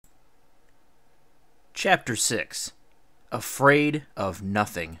Chapter 6. Afraid of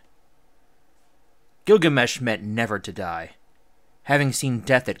Nothing. Gilgamesh meant never to die. Having seen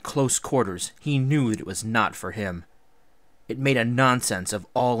death at close quarters, he knew that it was not for him. It made a nonsense of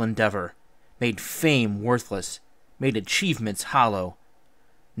all endeavor, made fame worthless, made achievements hollow.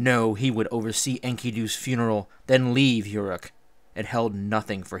 No, he would oversee Enkidu's funeral, then leave Uruk. It held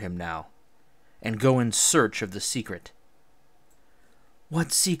nothing for him now, and go in search of the secret.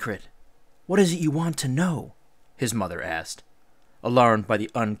 "What secret? What is it you want to know?" his mother asked, alarmed by the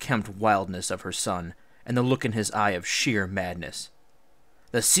unkempt wildness of her son and the look in his eye of sheer madness.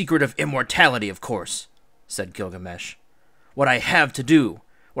 "The secret of immortality, of course," said Gilgamesh. "What I have to do,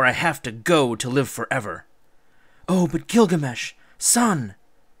 where I have to go to live forever." "Oh, but Gilgamesh, son!"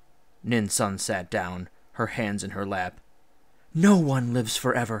 Nin-sun sat down, her hands in her lap. "No one lives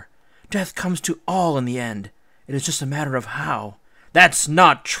forever. Death comes to all in the end. It is just a matter of how." "That's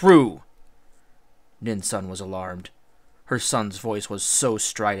not true!" Nin-sun was alarmed. Her son's voice was so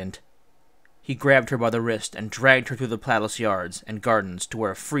strident. He grabbed her by the wrist and dragged her through the palace yards and gardens to where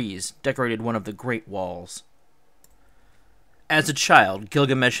a frieze decorated one of the great walls. As a child,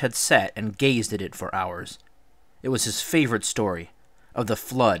 Gilgamesh had sat and gazed at it for hours. It was his favorite story, of the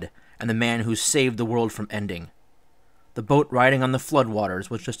flood and the man who saved the world from ending. The boat riding on the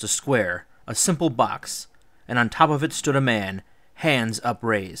floodwaters was just a square, a simple box, and on top of it stood a man, hands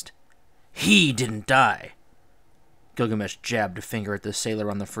upraised. He didn't die. Gilgamesh jabbed a finger at the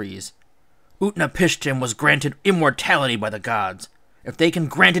sailor on the frieze. Utnapishtim was granted immortality by the gods. If they can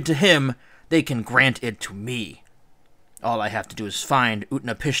grant it to him, they can grant it to me. All I have to do is find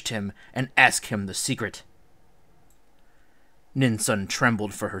Utnapishtim and ask him the secret. Nin-sun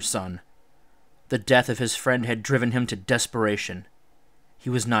trembled for her son. The death of his friend had driven him to desperation. He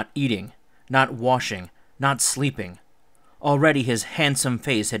was not eating, not washing, not sleeping. Already his handsome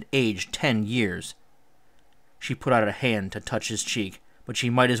face had aged 10 years. She put out a hand to touch his cheek, but she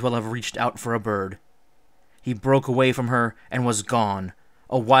might as well have reached out for a bird. He broke away from her and was gone,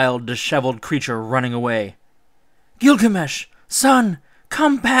 a wild, disheveled creature running away. "Gilgamesh, son,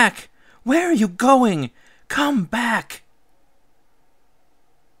 come back! Where are you going? Come back!"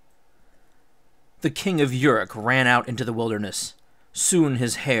 The king of Uruk ran out into the wilderness. Soon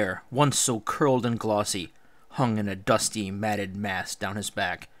his hair, once so curled and glossy, hung in a dusty, matted mass down his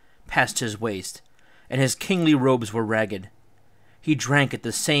back, past his waist, and his kingly robes were ragged. He drank at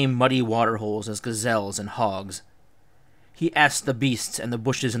the same muddy waterholes as gazelles and hogs. He asked the beasts and the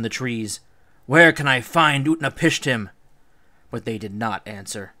bushes and the trees, "Where can I find Utnapishtim?" But they did not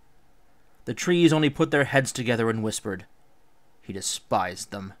answer. The trees only put their heads together and whispered. He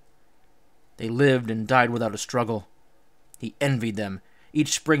despised them. They lived and died without a struggle. He envied them.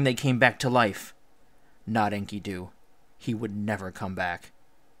 Each spring they came back to life. Not Enkidu. He would never come back.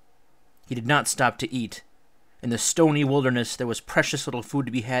 He did not stop to eat. In the stony wilderness there was precious little food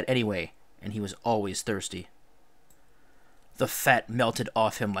to be had anyway, and he was always thirsty. The fat melted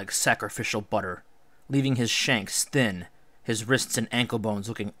off him like sacrificial butter, leaving his shanks thin, his wrists and ankle bones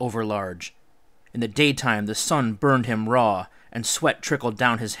looking overlarge. In the daytime the sun burned him raw, and sweat trickled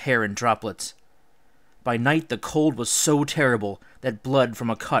down his hair in droplets. By night the cold was so terrible that blood from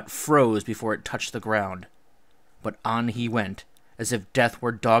a cut froze before it touched the ground. But on he went, as if death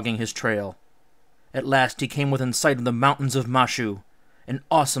were dogging his trail. At last he came within sight of the mountains of Mashu, an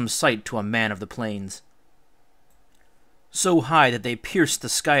awesome sight to a man of the plains. So high that they pierced the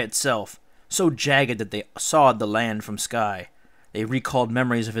sky itself, so jagged that they sawed the land from sky, they recalled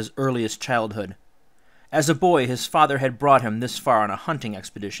memories of his earliest childhood. As a boy, his father had brought him this far on a hunting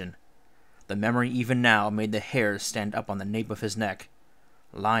expedition. The memory even now made the hairs stand up on the nape of his neck.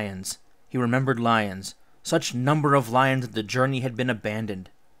 Lions. He remembered lions. Such number of lions that the journey had been abandoned.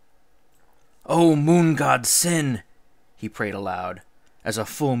 "O moon god Sin!" he prayed aloud, as a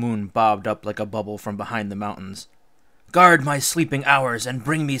full moon bobbed up like a bubble from behind the mountains. "Guard my sleeping hours and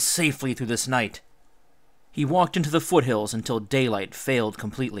bring me safely through this night." He walked into the foothills until daylight failed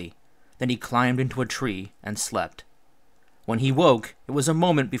completely. Then he climbed into a tree and slept. When he woke, it was a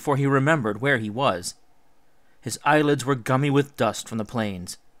moment before he remembered where he was. His eyelids were gummy with dust from the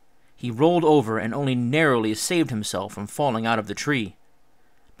plains. He rolled over and only narrowly saved himself from falling out of the tree.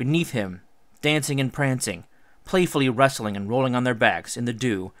 Beneath him, dancing and prancing, playfully wrestling and rolling on their backs in the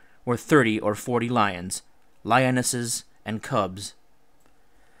dew, were 30 or 40 lions, lionesses, and cubs.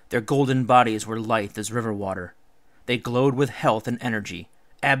 Their golden bodies were lithe as river water. They glowed with health and energy,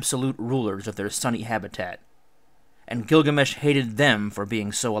 absolute rulers of their sunny habitat. And Gilgamesh hated them for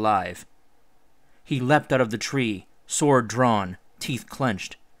being so alive. He leapt out of the tree, sword drawn, teeth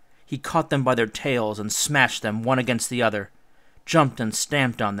clenched. He caught them by their tails and smashed them one against the other, jumped and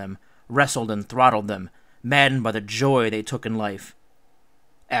stamped on them, wrestled and throttled them, maddened by the joy they took in life.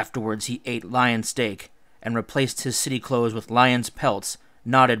 Afterwards he ate lion steak, and replaced his city clothes with lion's pelts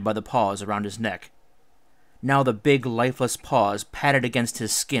knotted by the paws around his neck. Now the big, lifeless paws patted against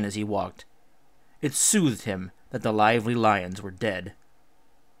his skin as he walked. It soothed him that the lively lions were dead.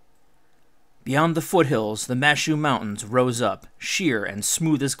 Beyond the foothills, the Mashu Mountains rose up, sheer and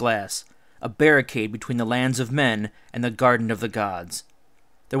smooth as glass, a barricade between the lands of men and the garden of the gods.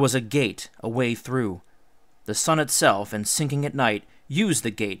 There was a gate, a way through. The sun itself, in sinking at night, used the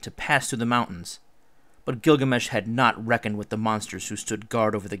gate to pass through the mountains. But Gilgamesh had not reckoned with the monsters who stood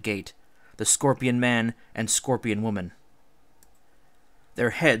guard over the gate, the Scorpion Man and Scorpion Woman. Their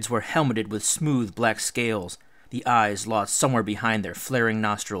heads were helmeted with smooth black scales, the eyes lost somewhere behind their flaring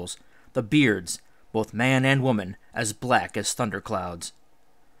nostrils, the beards, both man and woman, as black as thunderclouds.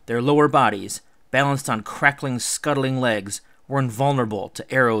 Their lower bodies, balanced on crackling, scuttling legs, were invulnerable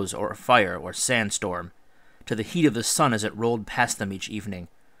to arrows or fire or sandstorm, to the heat of the sun as it rolled past them each evening,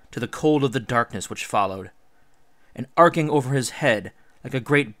 to the cold of the darkness which followed. And arcing over his head, like a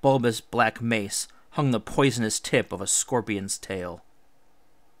great bulbous black mace, hung the poisonous tip of a scorpion's tail.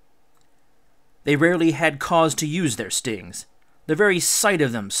 They rarely had cause to use their stings. The very sight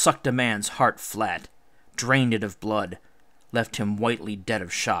of them sucked a man's heart flat, drained it of blood, left him whitely dead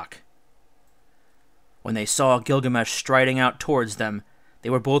of shock. When they saw Gilgamesh striding out towards them, they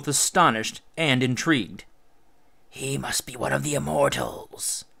were both astonished and intrigued. "He must be one of the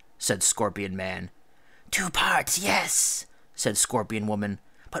immortals," said Scorpion Man. "2 parts, yes," said Scorpion Woman,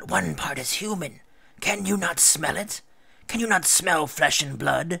 "but 1 part is human. Can you not smell it? Can you not smell flesh and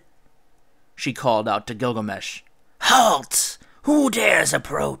blood?" She called out to Gilgamesh. "Halt! Who dares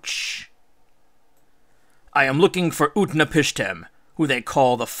approach?" "I am looking for Utnapishtim, who they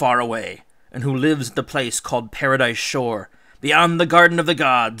call the Faraway, and who lives at the place called Paradise Shore, beyond the Garden of the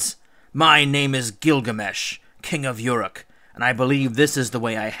Gods. My name is Gilgamesh, King of Uruk, and I believe this is the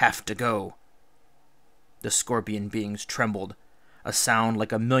way I have to go." The scorpion beings trembled, a sound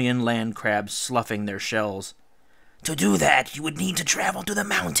like a million land crabs sloughing their shells. "To do that, you would need to travel through the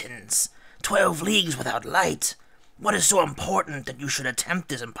mountains. 12 leagues without light. What is so important that you should attempt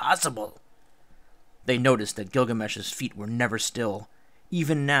this impossible?" They noticed that Gilgamesh's feet were never still.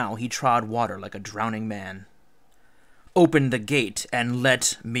 Even now he trod water like a drowning man. "Open the gate and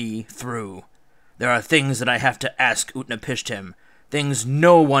let me through. There are things that I have to ask Utnapishtim, things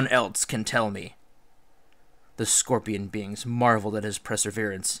no one else can tell me." The scorpion beings marveled at his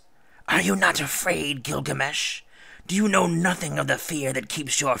perseverance. "Are you not afraid, Gilgamesh? Do you know nothing of the fear that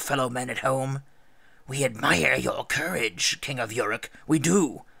keeps your fellow men at home? We admire your courage, King of Uruk, we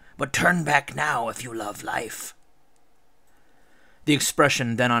do, but turn back now if you love life." The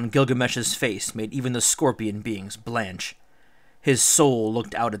expression then on Gilgamesh's face made even the scorpion beings blanch. His soul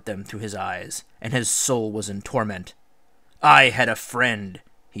looked out at them through his eyes, and his soul was in torment. "I had a friend,"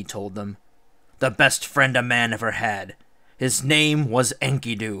 he told them. "The best friend a man ever had. His name was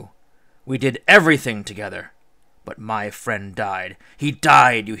Enkidu. We did everything together. But my friend died. He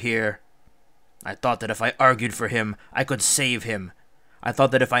died, you hear? I thought that if I argued for him, I could save him. I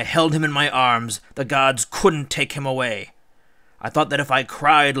thought that if I held him in my arms, the gods couldn't take him away. I thought that if I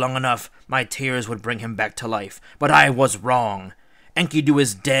cried long enough, my tears would bring him back to life. But I was wrong. Enkidu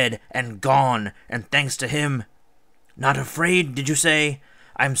is dead and gone, and thanks to him. Not afraid, did you say?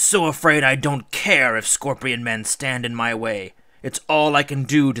 I'm so afraid I don't care if scorpion men stand in my way. It's all I can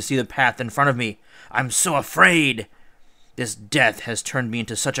do to see the path in front of me. I'm so afraid. This death has turned me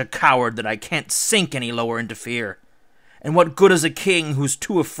into such a coward that I can't sink any lower into fear. And what good is a king who's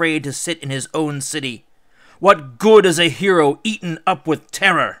too afraid to sit in his own city? What good is a hero eaten up with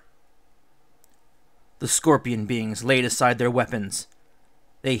terror?" The scorpion beings laid aside their weapons.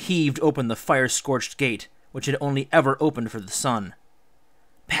 They heaved open the fire-scorched gate, which had only ever opened for the sun.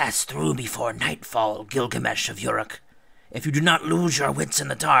 "Pass through before nightfall, Gilgamesh of Uruk. If you do not lose your wits in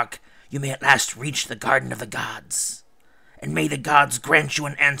the dark, you may at last reach the Garden of the Gods. And may the gods grant you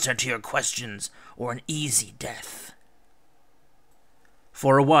an answer to your questions, or an easy death."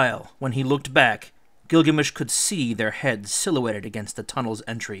 For a while, when he looked back, Gilgamesh could see their heads silhouetted against the tunnel's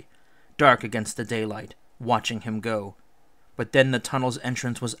entry, dark against the daylight, watching him go. But then the tunnel's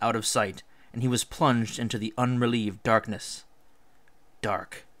entrance was out of sight, and he was plunged into the unrelieved darkness.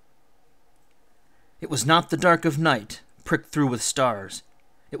 Dark. It was not the dark of night, pricked through with stars.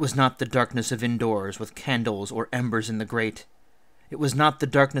 It was not the darkness of indoors, with candles or embers in the grate. It was not the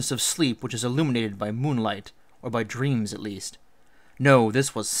darkness of sleep, which is illuminated by moonlight, or by dreams at least. No,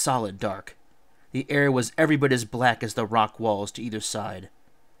 this was solid dark. The air was every bit as black as the rock walls to either side.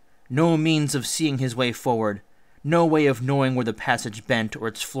 No means of seeing his way forward, no way of knowing where the passage bent or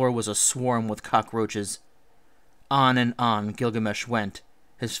its floor was aswarm with cockroaches. On and on Gilgamesh went,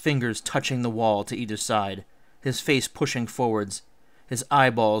 his fingers touching the wall to either side, his face pushing forwards, his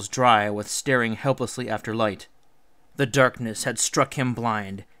eyeballs dry with staring helplessly after light. The darkness had struck him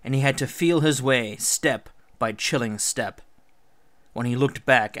blind, and he had to feel his way step by chilling step. When he looked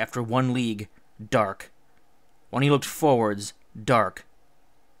back after 1 league, dark. When he looked forwards, dark.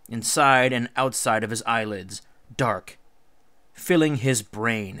 Inside and outside of his eyelids, dark. Filling his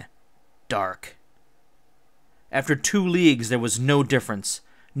brain, dark. After 2 leagues there was no difference,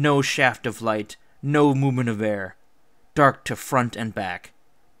 no shaft of light, no movement of air. Dark to front and back,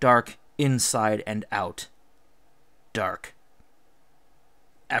 dark inside and out. Dark.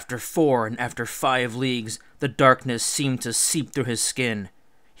 After 4 and after 5 leagues, the darkness seemed to seep through his skin.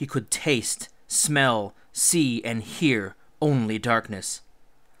 He could taste, smell, see, and hear only darkness.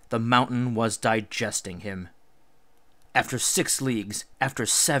 The mountain was digesting him. After 6 leagues, after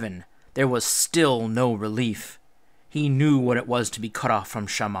 7, there was still no relief. He knew what it was to be cut off from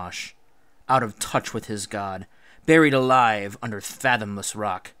Shamash, out of touch with his god, buried alive under fathomless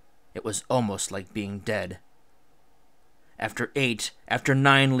rock. It was almost like being dead. After 8, after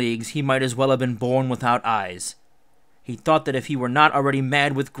 9 leagues, he might as well have been born without eyes. He thought that if he were not already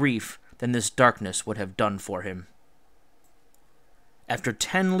mad with grief, then this darkness would have done for him. After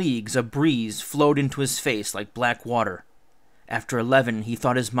 10 leagues, a breeze flowed into his face like black water. After 11, he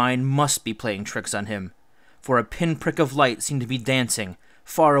thought his mind must be playing tricks on him, for a pinprick of light seemed to be dancing,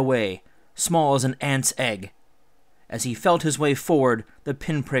 far away, small as an ant's egg. As he felt his way forward, the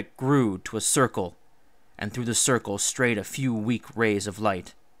pinprick grew to a circle, and through the circle strayed a few weak rays of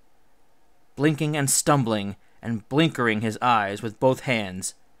light. Blinking and stumbling, and blinkering his eyes with both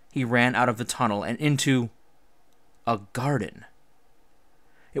hands, he ran out of the tunnel and into a garden.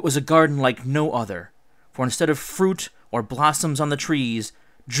 It was a garden like no other, for instead of fruit or blossoms on the trees,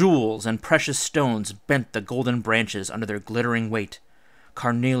 jewels and precious stones bent the golden branches under their glittering weight,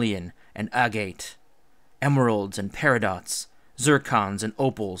 carnelian and agate, emeralds and peridots, zircons and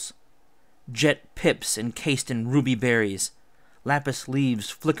opals, jet pips encased in ruby berries, lapis leaves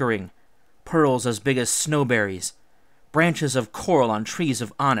flickering, pearls as big as snowberries, branches of coral on trees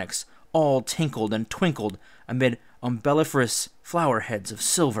of onyx, all tinkled and twinkled amid umbelliferous flower heads of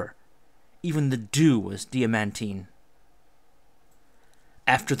silver. Even the dew was diamantine.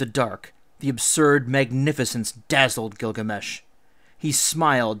 After the dark, the absurd magnificence dazzled Gilgamesh. He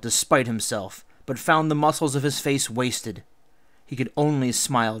smiled despite himself, but found the muscles of his face wasted. He could only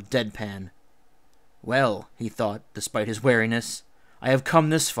smile deadpan. Well, he thought, despite his wariness, I have come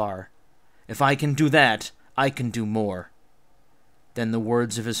this far. If I can do that, I can do more. Then the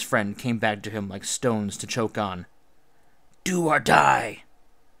words of his friend came back to him like stones to choke on. Do or die.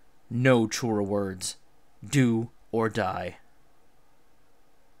 No truer words. Do or die.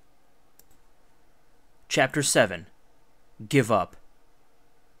 Chapter 7. Give Up.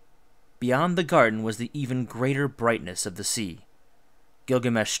 Beyond the garden was the even greater brightness of the sea.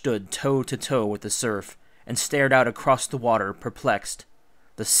 Gilgamesh stood toe to toe with the surf and stared out across the water, perplexed.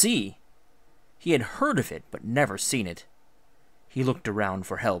 The sea! He had heard of it, but never seen it. He looked around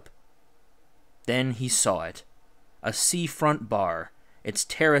for help. Then he saw it. A seafront bar, its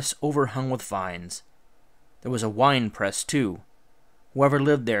terrace overhung with vines. There was a wine press, too. Whoever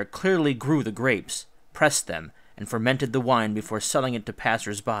lived there clearly grew the grapes, pressed them, and fermented the wine before selling it to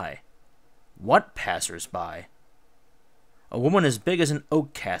passers-by. What passers-by? A woman as big as an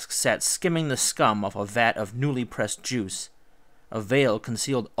oak cask sat skimming the scum off a vat of newly pressed juice. A veil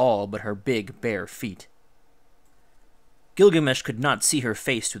concealed all but her big, bare feet. Gilgamesh could not see her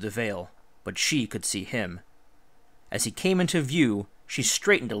face through the veil, but she could see him. As he came into view, she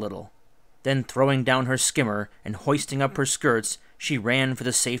straightened a little. Then, throwing down her skimmer and hoisting up her skirts, she ran for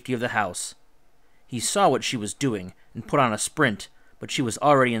the safety of the house. He saw what she was doing and put on a sprint, but she was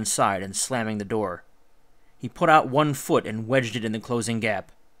already inside and slamming the door. He put out one foot and wedged it in the closing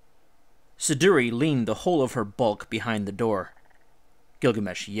gap. Siduri leaned the whole of her bulk behind the door.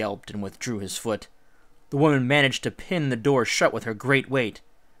 Gilgamesh yelped and withdrew his foot. The woman managed to pin the door shut with her great weight.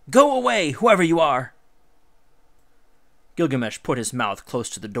 Go away, whoever you are! Gilgamesh put his mouth close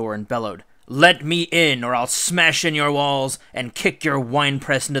to the door and bellowed, Let me in, or I'll smash in your walls and kick your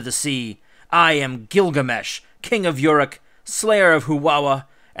winepress into the sea. I am Gilgamesh, king of Uruk, slayer of Huwawa,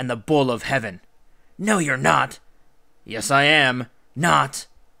 and the bull of heaven. No, you're not. Yes, I am. Not.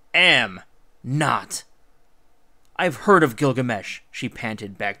 Am. Not. I've heard of Gilgamesh, she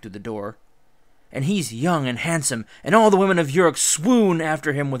panted back through the door. And he's young and handsome, and all the women of Uruk swoon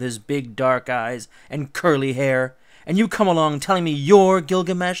after him with his big dark eyes and curly hair. And you come along telling me you're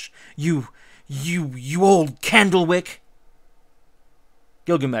Gilgamesh? You You old candlewick!"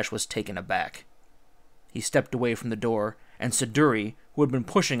 Gilgamesh was taken aback. He stepped away from the door, and Siduri, who had been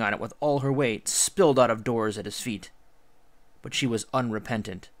pushing on it with all her weight, spilled out of doors at his feet. But she was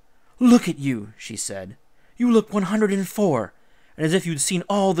unrepentant. "Look at you," she said. "You look 104, and as if you'd seen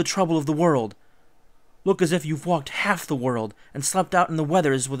all the trouble of the world. Look as if you've walked half the world and slept out in the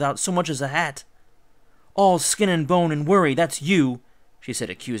weathers without so much as a hat. All skin and bone and worry, that's you," she said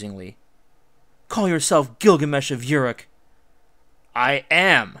accusingly. "Call yourself Gilgamesh of Uruk." "I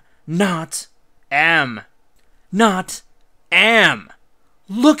am. Not am. Not am.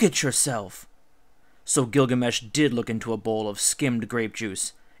 Look at yourself." So Gilgamesh did look into a bowl of skimmed grape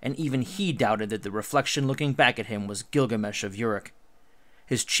juice, and even he doubted that the reflection looking back at him was Gilgamesh of Uruk.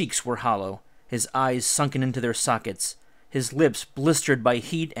 His cheeks were hollow, his eyes sunken into their sockets, his lips blistered by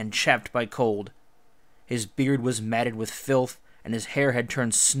heat and chapped by cold. His beard was matted with filth, and his hair had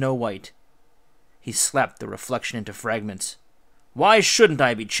turned snow-white. He slapped the reflection into fragments. "Why shouldn't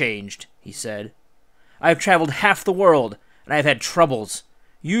I be changed?" he said. "I've traveled half the world, and I've had troubles.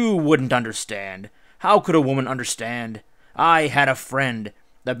 You wouldn't understand. How could a woman understand? I had a friend,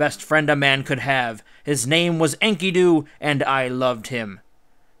 the best friend a man could have. His name was Enkidu, and I loved him.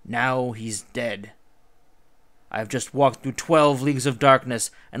 Now he's dead. I've just walked through 12 leagues of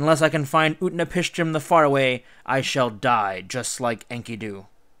darkness. Unless I can find Utnapishtim the Faraway, I shall die just like Enkidu.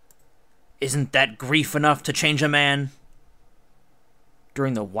 Isn't that grief enough to change a man?"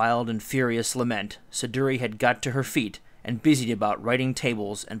 During the wild and furious lament, Siduri had got to her feet and busied about writing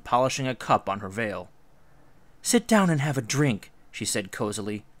tables and polishing a cup on her veil. "Sit down and have a drink," she said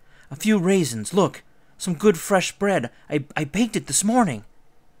cozily. "A few raisins, look, some good fresh bread. I baked it this morning."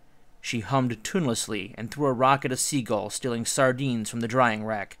 She hummed tunelessly and threw a rock at a seagull stealing sardines from the drying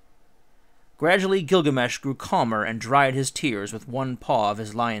rack. Gradually Gilgamesh grew calmer and dried his tears with one paw of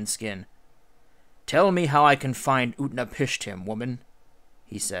his lion skin. "Tell me how I can find Utnapishtim, woman,"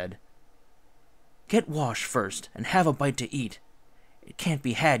 he said. "Get washed first and have a bite to eat. It can't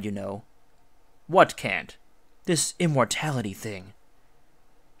be had, you know." "What can't?" "This immortality thing."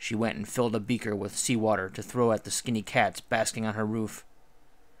 She went and filled a beaker with seawater to throw at the skinny cats basking on her roof.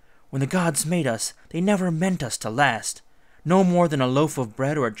 "When the gods made us, they never meant us to last, no more than a loaf of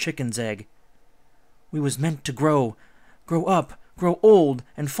bread or a chicken's egg. We was meant to grow up, grow old,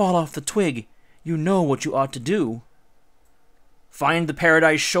 and fall off the twig. You know what you ought to do." "Find the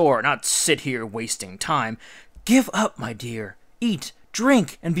paradise shore, not sit here wasting time." "Give up, my dear. Eat,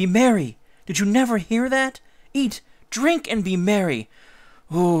 drink, and be merry. Did you never hear that? Eat, drink, and be merry.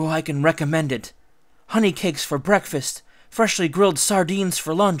 Oh, I can recommend it. Honey cakes for breakfast, freshly grilled sardines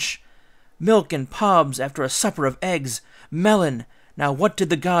for lunch, milk and pobs after a supper of eggs, melon. Now what did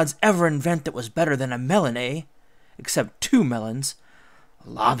the gods ever invent that was better than a melon, eh? Except 2 melons.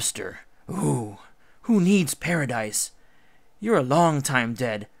 Lobster. Ooh, who needs paradise? You're a long time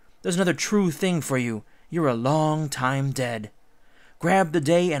dead. There's another true thing for you. You're a long time dead. Grab the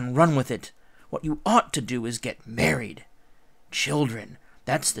day and run with it. What you ought to do is get married. Children,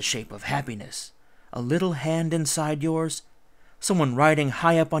 that's the shape of happiness. A little hand inside yours. Someone riding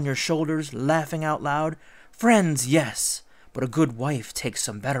high up on your shoulders, laughing out loud. Friends, yes, but a good wife takes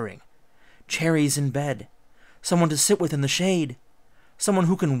some bettering. Cherries in bed. Someone to sit with in the shade. Someone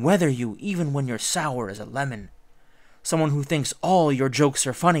who can weather you even when you're sour as a lemon. Someone who thinks all your jokes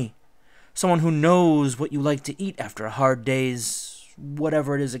are funny. Someone who knows what you like to eat after a hard day's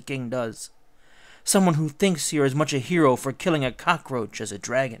whatever it is a king does. Someone who thinks you're as much a hero for killing a cockroach as a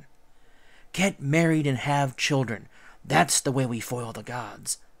dragon. Get married and have children. That's the way we foil the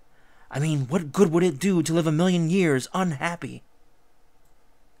gods. I mean, what good would it do to live 1,000,000 years unhappy?"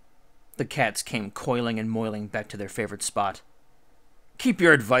 The cats came coiling and moiling back to their favorite spot. "Keep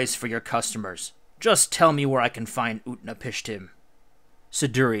your advice for your customers. Just tell me where I can find Utnapishtim."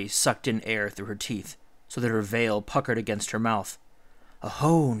 Siduri sucked in air through her teeth, so that her veil puckered against her mouth.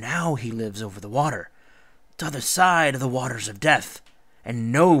 "Oh, now he lives over the water, t'other side of the waters of death,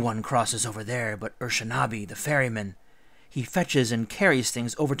 and no one crosses over there but Urshanabi, the ferryman. He fetches and carries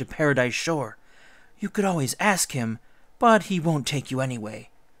things over to Paradise Shore. You could always ask him, but he won't take you anyway.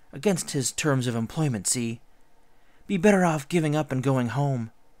 Against his terms of employment, see? Be better off giving up and going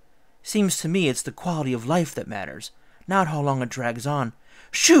home. Seems to me it's the quality of life that matters, not how long it drags on.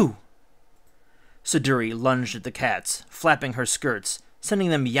 Shoo!" Siduri lunged at the cats, flapping her skirts, sending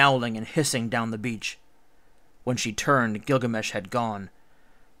them yowling and hissing down the beach. When she turned, Gilgamesh had gone.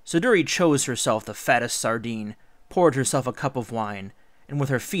 Siduri chose herself the fattest sardine, poured herself a cup of wine, and with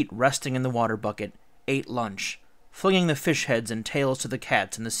her feet resting in the water bucket, ate lunch, flinging the fish heads and tails to the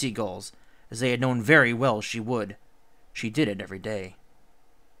cats and the seagulls, as they had known very well she would. She did it every day.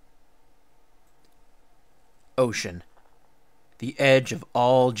 Ocean. The edge of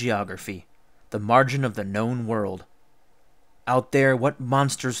all geography. The margin of the known world. Out there, what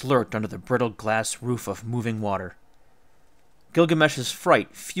monsters lurked under the brittle glass roof of moving water? Gilgamesh's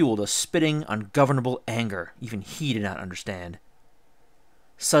fright fueled a spitting, ungovernable anger even he did not understand.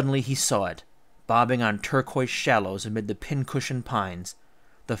 Suddenly he saw it, bobbing on turquoise shallows amid the pincushion pines,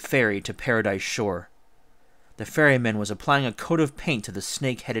 the ferry to Paradise Shore. The ferryman was applying a coat of paint to the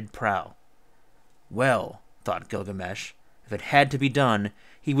snake-headed prow. Well, thought Gilgamesh, if it had to be done,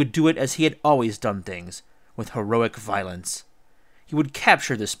 he would do it as he had always done things, with heroic violence. He would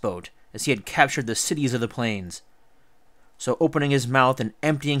capture this boat, as he had captured the cities of the plains. So opening his mouth and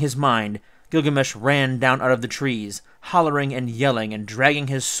emptying his mind, Gilgamesh ran down out of the trees, hollering and yelling and dragging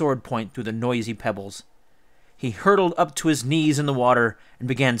his sword point through the noisy pebbles. He hurtled up to his knees in the water and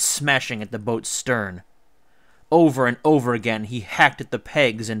began smashing at the boat's stern. Over and over again he hacked at the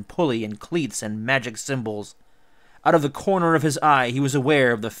pegs and pulley and cleats and magic symbols. Out of the corner of his eye he was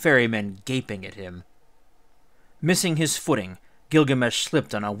aware of the ferryman gaping at him. Missing his footing, Gilgamesh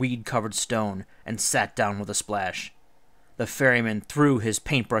slipped on a weed-covered stone and sat down with a splash. The ferryman threw his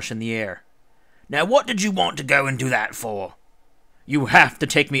paintbrush in the air. "Now what did you want to go and do that for?" "You have to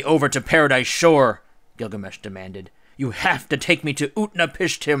take me over to Paradise Shore," Gilgamesh demanded. "You have to take me to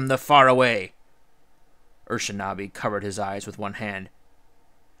Utnapishtim the Faraway." Urshanabi covered his eyes with one hand.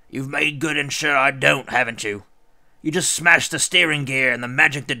 "You've made good and sure I don't, haven't you? You just smashed the steering gear and the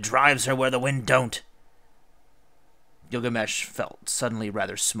magic that drives her where the wind don't." Gilgamesh felt suddenly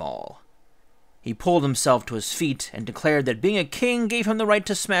rather small. He pulled himself to his feet and declared that being a king gave him the right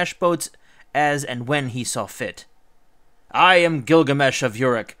to smash boats as and when he saw fit. "I am Gilgamesh of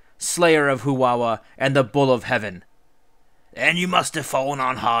Uruk, slayer of Huwawa, and the Bull of Heaven." "Then you must have fallen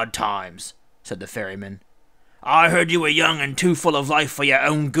on hard times," said the ferryman. "I heard you were young and too full of life for your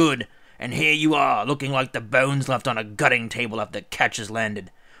own good, and here you are, looking like the bones left on a gutting table after the catch has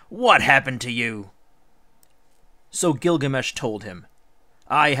landed. What happened to you?" So Gilgamesh told him.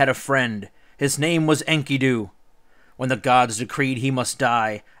 "I had a friend. His name was Enkidu. When the gods decreed he must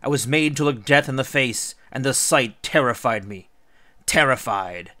die, I was made to look death in the face, and the sight terrified me.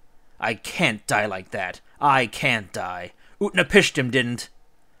 Terrified. I can't die like that. I can't die. Utnapishtim didn't.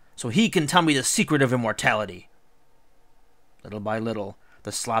 So he can tell me the secret of immortality." Little by little,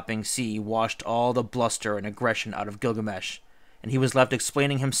 the slopping sea washed all the bluster and aggression out of Gilgamesh, and he was left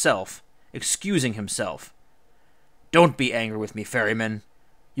explaining himself, excusing himself. "Don't be angry with me, ferryman.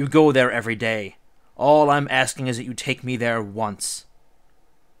 You go there every day. All I'm asking is that you take me there once."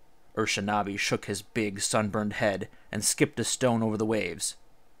 Urshanabi shook his big, sunburned head and skipped a stone over the waves.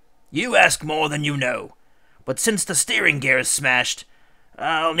 "You ask more than you know. But since the steering gear is smashed,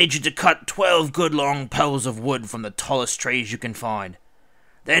 I'll need you to cut 12 good long poles of wood from the tallest trees you can find.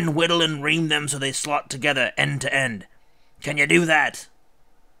 Then whittle and ream them so they slot together end to end. Can you do that?"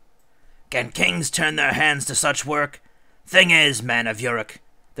 "Can kings turn their hands to such work? Thing is, man of Uruk,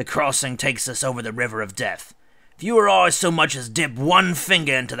 the crossing takes us over the river of death. If you or I so much as dip one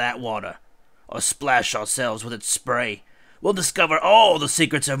finger into that water, or splash ourselves with its spray, we'll discover all the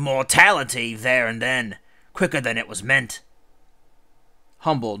secrets of mortality there and then, quicker than it was meant."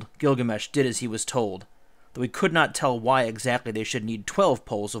 Humbled, Gilgamesh did as he was told, though he could not tell why exactly they should need 12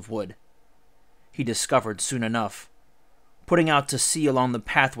 poles of wood. He discovered soon enough. Putting out to sea along the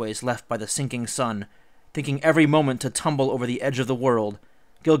pathways left by the sinking sun, thinking every moment to tumble over the edge of the world,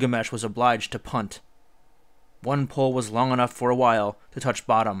 Gilgamesh was obliged to punt. One pole was long enough for a while to touch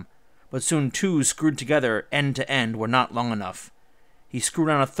bottom, but soon two screwed together end to end were not long enough. He screwed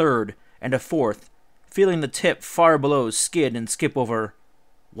on a third and a fourth, feeling the tip far below skid and skip over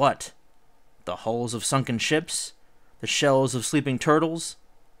what? The hulls of sunken ships? The shells of sleeping turtles?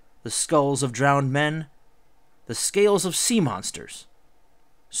 The skulls of drowned men? The scales of sea monsters?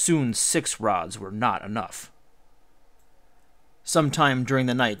 Soon 6 rods were not enough. Sometime during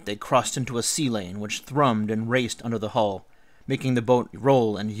the night they crossed into a sea lane which thrummed and raced under the hull, making the boat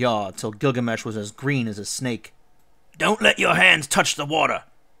roll and yaw till Gilgamesh was as green as a snake. "Don't let your hands touch the water,"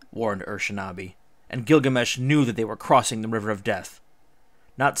 warned Urshanabi, and Gilgamesh knew that they were crossing the river of death.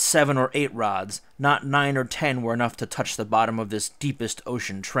 Not 7 or 8 rods, not 9 or 10 were enough to touch the bottom of this deepest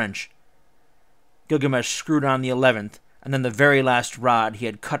ocean trench. Gilgamesh screwed on the 11th, and then the very last rod he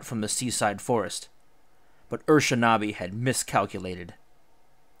had cut from the seaside forest. But Urshanabi had miscalculated.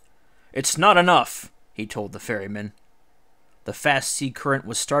 "It's not enough," he told the ferryman. The fast sea current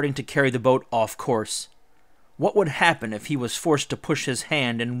was starting to carry the boat off course. What would happen if he was forced to push his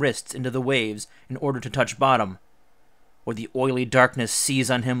hand and wrists into the waves in order to touch bottom? Would the oily darkness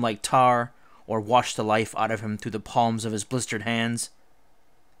seize on him like tar, or wash the life out of him through the palms of his blistered hands?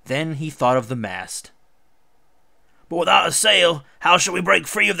 Then he thought of the mast. But without a sail, how shall we break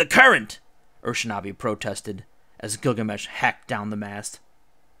free of the current? Urshanabi protested, as Gilgamesh hacked down the mast.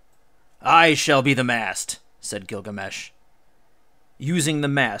 I shall be the mast, said Gilgamesh. Using the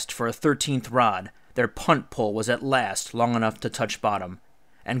mast for a 13th rod, their punt pole was at last long enough to touch bottom,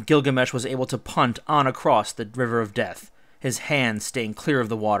 and Gilgamesh was able to punt on across the river of death, his hands staying clear of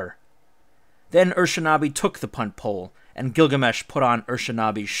the water. Then Urshanabi took the punt pole, and Gilgamesh put on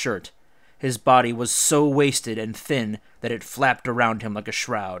Urshanabi's shirt. His body was so wasted and thin that it flapped around him like a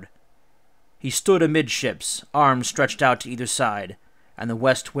shroud. He stood amidships, arms stretched out to either side, and the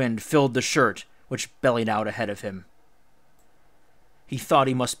west wind filled the shirt, which bellied out ahead of him. He thought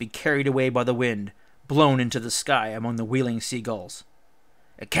he must be carried away by the wind, blown into the sky among the wheeling seagulls.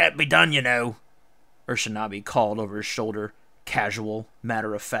 It can't be done, you know, Urshanabi called over his shoulder, casual,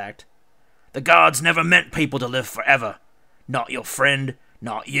 matter-of-fact. The gods never meant people to live forever. Not your friend,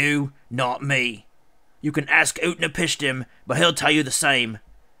 not you, not me. You can ask Utnapishtim, but he'll tell you the same.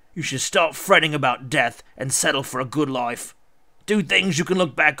 You should stop fretting about death and settle for a good life. Do things you can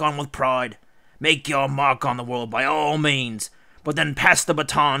look back on with pride. Make your mark on the world by all means, but then pass the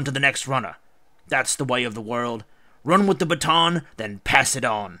baton to the next runner. That's the way of the world. Run with the baton, then pass it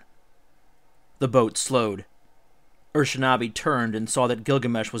on. The boat slowed. Urshanabi turned and saw that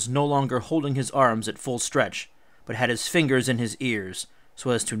Gilgamesh was no longer holding his arms at full stretch, but had his fingers in his ears, so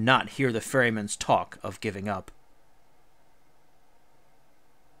as to not hear the ferryman's talk of giving up.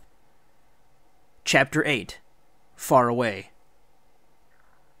 Chapter 8. Far Away.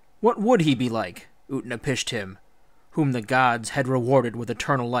 What would he be like, Utnapishtim, whom the gods had rewarded with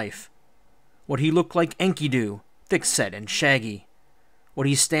eternal life? Would he look like Enkidu, thick-set and shaggy? Would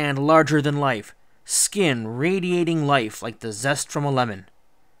he stand larger than life, skin radiating life like the zest from a lemon?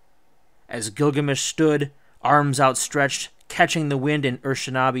 As Gilgamesh stood, arms outstretched, catching the wind in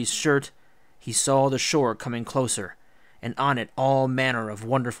Urshanabi's shirt, he saw the shore coming closer, and on it all manner of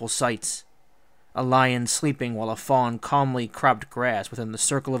wonderful sights. A lion sleeping while a fawn calmly cropped grass within the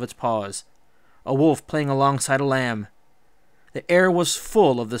circle of its paws, a wolf playing alongside a lamb. The air was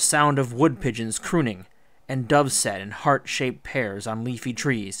full of the sound of wood pigeons crooning, and doves sat in heart-shaped pairs on leafy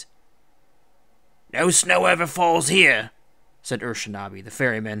trees. No snow ever falls here, said Urshanabi, the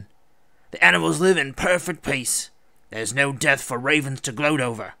ferryman. The animals live in perfect peace. There's no death for ravens to gloat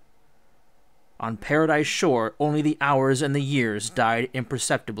over. On Paradise Shore, only the hours and the years died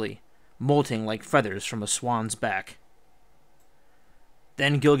imperceptibly, molting like feathers from a swan's back.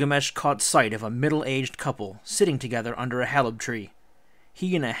 Then Gilgamesh caught sight of a middle-aged couple sitting together under a halloub tree,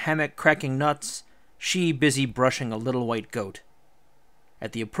 he in a hammock cracking nuts, she busy brushing a little white goat.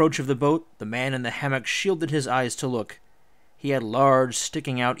 At the approach of the boat, the man in the hammock shielded his eyes to look. He had large,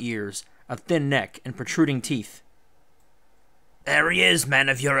 sticking-out ears, a thin neck, and protruding teeth. There he is, man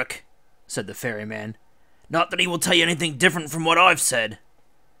of Uruk, said the ferryman. Not that he will tell you anything different from what I've said.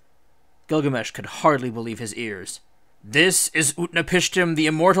 Gilgamesh could hardly believe his ears. This is Utnapishtim the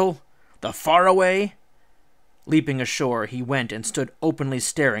Immortal? The Faraway? Leaping ashore, he went and stood openly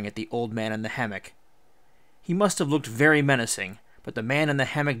staring at the old man in the hammock. He must have looked very menacing, but the man in the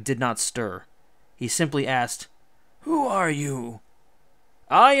hammock did not stir. He simply asked, "Who are you?"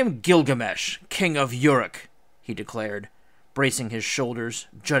 "I am Gilgamesh, king of Uruk," he declared, bracing his shoulders,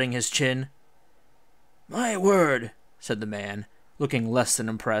 jutting his chin. "My word," said the man, looking less than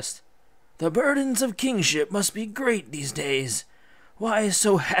impressed. "The burdens of kingship must be great these days. Why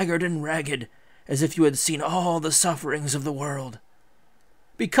so haggard and ragged, as if you had seen all the sufferings of the world?"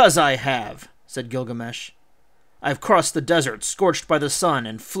 "Because I have," said Gilgamesh. "I've crossed the desert, scorched by the sun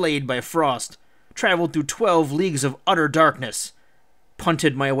and flayed by frost, traveled through 12 leagues of utter darkness,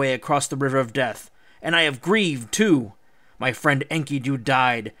 punted my way across the river of death, and I have grieved, too. My friend Enkidu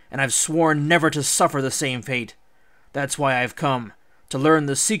died, and I've sworn never to suffer the same fate. That's why I've come, to learn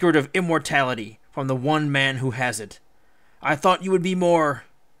the secret of immortality from the one man who has it. I thought you would be more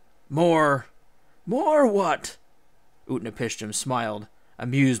what?" Utnapishtim smiled,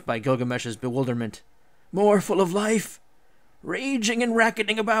 amused by Gilgamesh's bewilderment. "More full of life? Raging and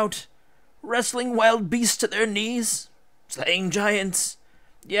racketing about? Wrestling wild beasts to their knees? Slaying giants?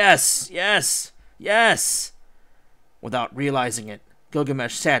 Yes, yes, yes!" Without realizing it,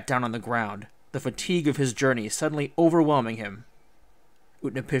 Gilgamesh sat down on the ground, the fatigue of his journey suddenly overwhelming him.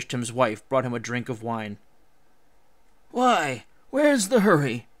 Utnapishtim's wife brought him a drink of wine. "Why, where's the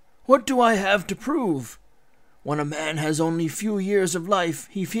hurry? What do I have to prove? When a man has only few years of life,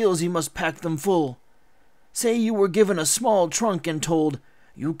 he feels he must pack them full. Say you were given a small trunk and told,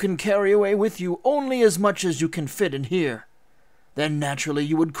 'You can carry away with you only as much as you can fit in here.' Then naturally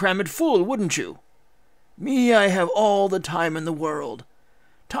you would cram it full, wouldn't you? Me, I have all the time in the world.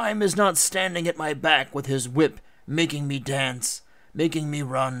 Time is not standing at my back with his whip, making me dance, making me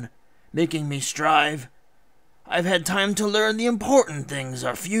run, making me strive. I've had time to learn the important things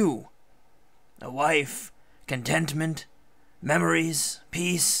are few. A wife, contentment, memories,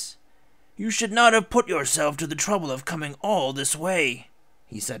 peace. You should not have put yourself to the trouble of coming all this way,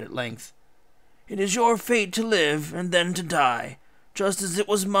 he said at length. It is your fate to live and then to die, just as it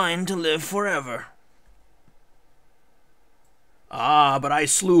was mine to live forever. Ah, but I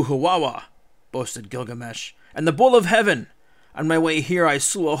slew Huwawa, boasted Gilgamesh, and the Bull of Heaven. On my way here I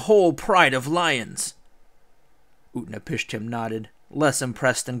slew a whole pride of lions. Utnapishtim nodded, less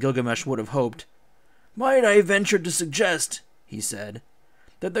impressed than Gilgamesh would have hoped. Might I venture to suggest, he said,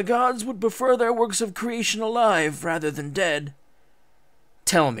 that the gods would prefer their works of creation alive rather than dead?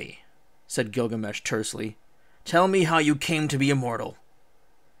 Tell me, said Gilgamesh tersely. Tell me how you came to be immortal.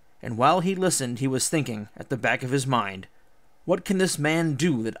 And while he listened, he was thinking, at the back of his mind, what can this man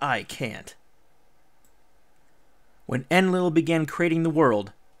do that I can't? When Enlil began creating the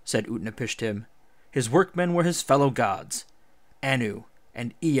world, said Utnapishtim, his workmen were his fellow gods, Anu,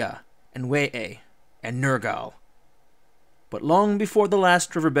 and Ea, and Wee, and Nergal. But long before the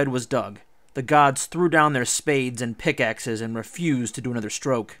last riverbed was dug, the gods threw down their spades and pickaxes and refused to do another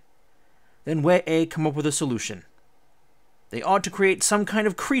stroke. Then Wee came up with a solution. They ought to create some kind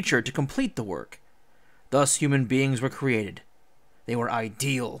of creature to complete the work. Thus human beings were created. They were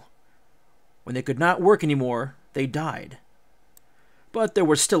ideal. When they could not work anymore, they died. But there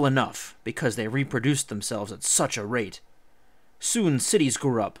were still enough, because they reproduced themselves at such a rate. Soon cities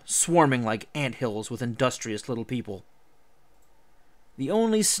grew up, swarming like anthills with industrious little people. The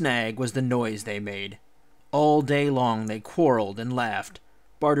only snag was the noise they made. All day long they quarreled and laughed,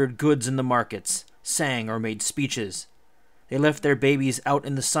 bartered goods in the markets, sang or made speeches. They left their babies out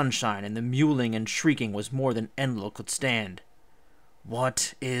in the sunshine, and the mewling and shrieking was more than Enlil could stand.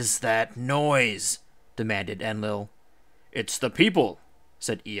 "What is that noise?" demanded Enlil. "It's the people,"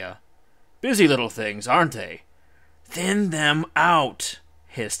 said Ea. "Busy little things, aren't they?" "Thin them out,"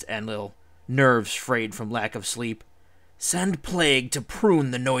 hissed Enlil, nerves frayed from lack of sleep. "Send Plague to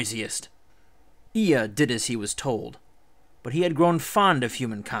prune the noisiest." Ea did as he was told, but he had grown fond of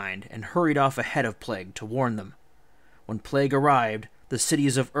humankind and hurried off ahead of Plague to warn them. When Plague arrived, the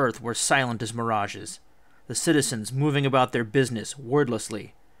cities of Earth were silent as mirages, the citizens moving about their business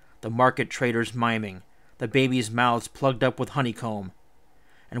wordlessly, the market traders miming, the babies' mouths plugged up with honeycomb.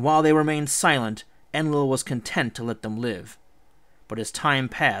 And while they remained silent, Enlil was content to let them live. But as time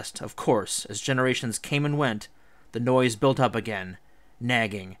passed, of course, as generations came and went, the noise built up again,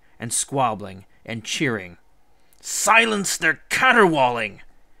 nagging and squabbling and cheering. "Silence their caterwauling!"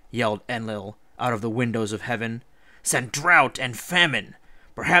 yelled Enlil out of the windows of heaven. "Send drought and famine.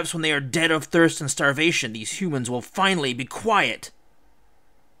 Perhaps when they are dead of thirst and starvation, these humans will finally be quiet."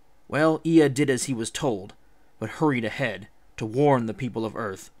 Well, Ea did as he was told, but hurried ahead to warn the people of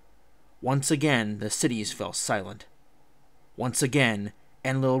Earth. Once again the cities fell silent. Once again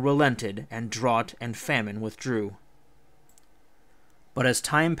Enlil relented, and drought and famine withdrew. But as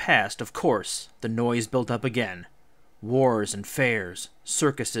time passed, of course, the noise built up again. Wars and fairs,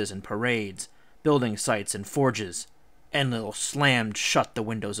 circuses and parades, building sites and forges. Enlil slammed shut the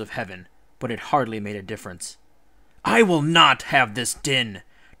windows of heaven, but it hardly made a difference. "I will not have this din!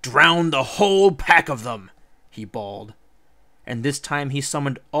 Drown the whole pack of them!" he bawled. And this time he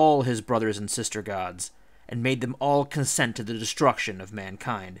summoned all his brothers and sister gods, and made them all consent to the destruction of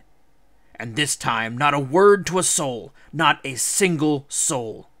mankind. And this time not a word to a soul, not a single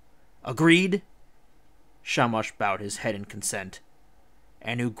soul. Agreed? Shamash bowed his head in consent.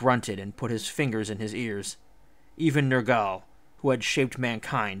 Anu grunted and put his fingers in his ears. Even Nergal, who had shaped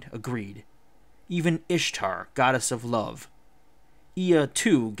mankind, agreed. Even Ishtar, goddess of love. Ea,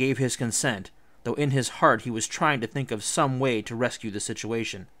 too, gave his consent, though in his heart he was trying to think of some way to rescue the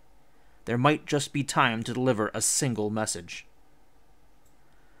situation. There might just be time to deliver a single message.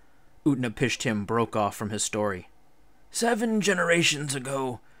 Utnapishtim broke off from his story. 7 generations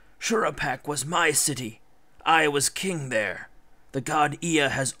ago, Shurappak was my city. I was king there. The god Ea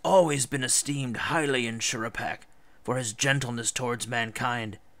has always been esteemed highly in Shurappak for his gentleness towards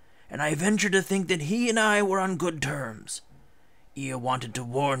mankind, and I venture to think that he and I were on good terms. Ea wanted to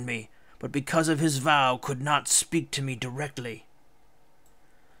warn me, but because of his vow could not speak to me directly.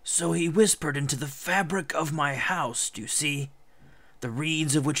 So he whispered into the fabric of my house, do you see? The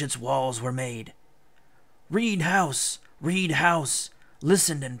reeds of which its walls were made. Reed house,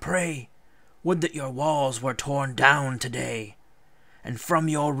 listen and pray. Would that your walls were torn down today, and from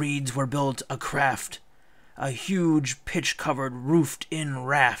your reeds were built a craft, a huge pitch-covered roofed-in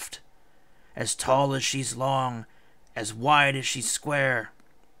raft, as tall as she's long, as wide as she's square.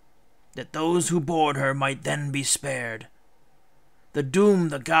 that those who board her might then be spared. The doom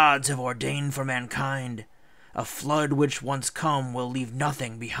the gods have ordained for mankind, a flood which once come will leave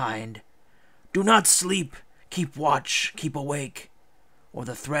nothing behind. Do not sleep, keep watch, keep awake, or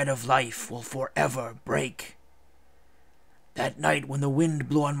the thread of life will forever break. That night when the wind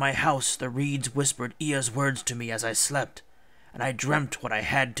blew on my house, the reeds whispered Ea's words to me as I slept, and I dreamt what I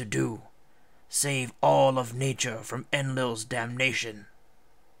had to do, save all of nature from Enlil's damnation.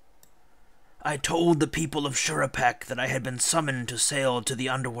 I told the people of Shurappak that I had been summoned to sail to the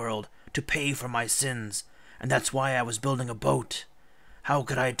underworld to pay for my sins, and that's why I was building a boat. How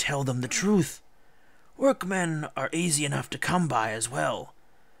could I tell them the truth? Workmen are easy enough to come by as well.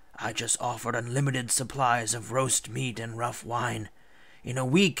 I just offered unlimited supplies of roast meat and rough wine. In a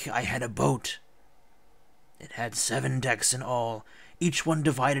week I had a boat. It had 7 decks in all, each one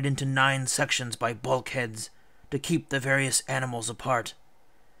divided into 9 sections by bulkheads to keep the various animals apart.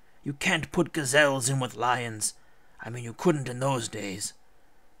 You can't put gazelles in with lions. I mean, you couldn't in those days.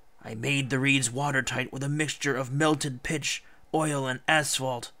 I made the reeds watertight with a mixture of melted pitch, oil, and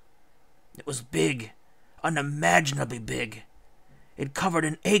asphalt. It was big, unimaginably big. It covered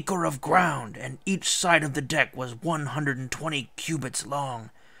an acre of ground, and each side of the deck was 120 cubits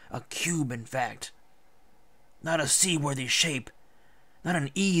long. A cube, in fact. Not a seaworthy shape. Not an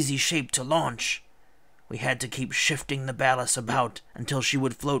easy shape to launch. We had to keep shifting the ballast about until she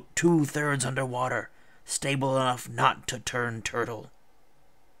would float 2/3 underwater, stable enough not to turn turtle.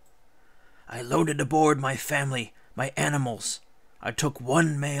 I loaded aboard my family, my animals. I took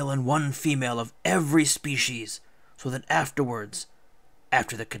 1 male and 1 female of every species, so that afterwards,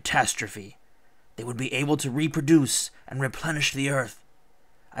 after the catastrophe, they would be able to reproduce and replenish the earth.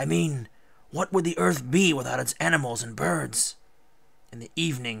 I mean, what would the earth be without its animals and birds? In the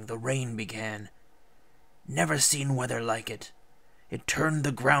evening, the rain began. Never seen weather like it. It turned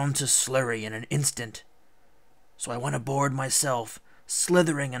the ground to slurry in an instant. So I went aboard myself,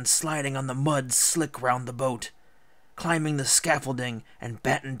 slithering and sliding on the mud slick round the boat, climbing the scaffolding and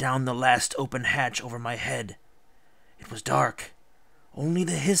battened down the last open hatch over my head. It was dark, only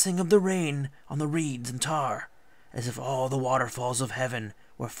the hissing of the rain on the reeds and tar, as if all the waterfalls of heaven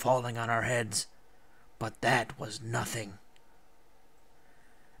were falling on our heads. But that was nothing.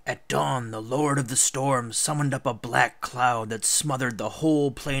 At dawn, the Lord of the Storm summoned up a black cloud that smothered the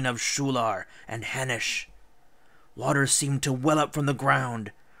whole plain of Shular and Hanish. Water seemed to well up from the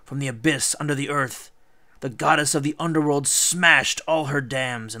ground, from the abyss under the earth. The goddess of the underworld smashed all her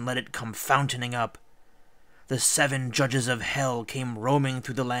dams and let it come fountaining up. The 7 judges of hell came roaming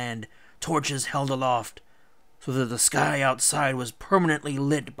through the land, torches held aloft, so that the sky outside was permanently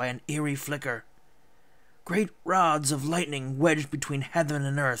lit by an eerie flicker. Great rods of lightning wedged between heaven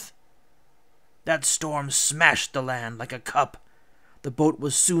and earth. That storm smashed the land like a cup. The boat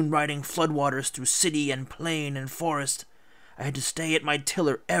was soon riding floodwaters through city and plain and forest. I had to stay at my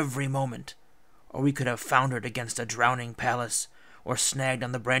tiller every moment, or we could have foundered against a drowning palace, or snagged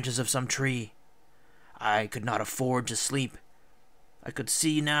on the branches of some tree. I could not afford to sleep. I could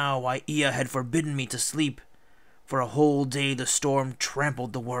see now why Ea had forbidden me to sleep. For a whole day the storm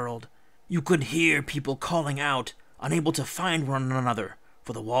trampled the world. You could hear people calling out, unable to find one another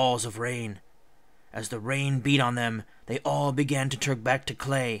for the walls of rain. As the rain beat on them, they all began to turn back to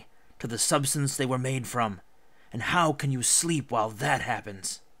clay, to the substance they were made from. And how can you sleep while that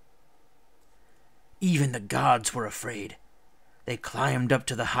happens? Even the gods were afraid. They climbed up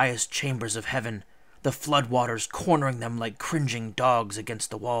to the highest chambers of heaven, the floodwaters cornering them like cringing dogs against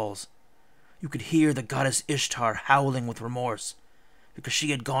the walls. You could hear the goddess Ishtar howling with remorse, because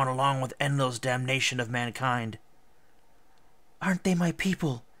she had gone along with Enlil's damnation of mankind. "Aren't they my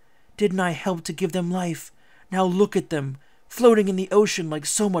people? Didn't I help to give them life? Now look at them, floating in the ocean like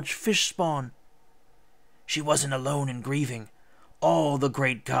so much fish spawn." She wasn't alone in grieving. All the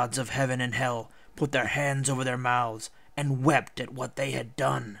great gods of heaven and hell put their hands over their mouths and wept at what they had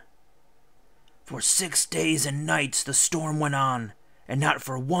done. For 6 days and nights the storm went on, and not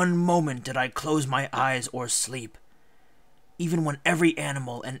for one moment did I close my eyes or sleep. Even when every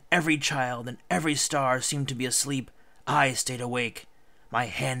animal and every child and every star seemed to be asleep, I stayed awake, my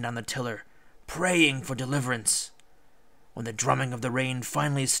hand on the tiller, praying for deliverance. When the drumming of the rain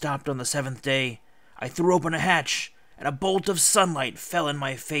finally stopped on the 7th day, I threw open a hatch, and a bolt of sunlight fell in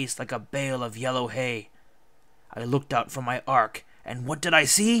my face like a bale of yellow hay. I looked out from my ark, and what did I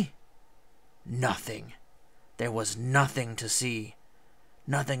see? Nothing. There was nothing to see.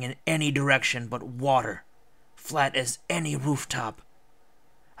 Nothing in any direction but water, flat as any rooftop.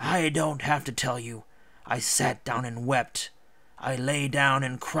 I don't have to tell you. I sat down and wept. I lay down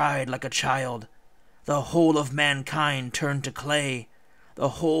and cried like a child. The whole of mankind turned to clay. the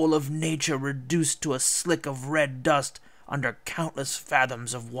whole of nature reduced to a slick of red dust under countless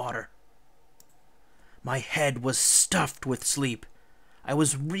fathoms of water. My head was stuffed with sleep. I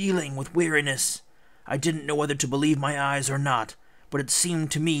was reeling with weariness. I didn't know whether to believe my eyes or not, but it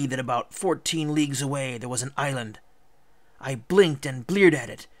seemed to me that about 14 leagues away there was an island. I blinked and bleared at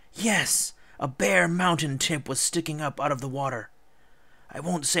it. Yes, a bare mountain tip was sticking up out of the water. I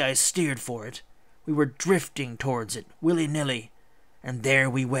won't say I steered for it. We were drifting towards it, willy-nilly, and there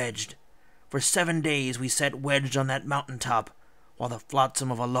we wedged. For 7 days we sat wedged on that mountain top, while the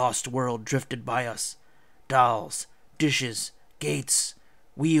flotsam of a lost world drifted by us. Dolls, dishes, gates,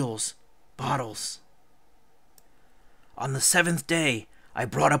 wheels, bottles. On the 7th day, I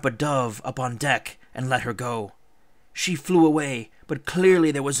brought up a dove up on deck and let her go. She flew away, but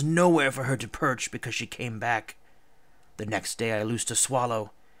clearly there was nowhere for her to perch because she came back. The next day I loosed a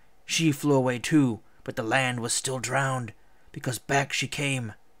swallow. She flew away too, but the land was still drowned, because back she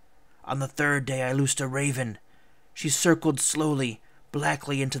came. On the 3rd day I loosed a raven. She circled slowly,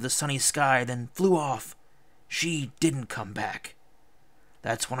 blackly into the sunny sky, then flew off. She didn't come back.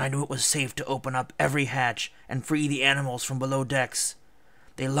 That's when I knew it was safe to open up every hatch and free the animals from below decks.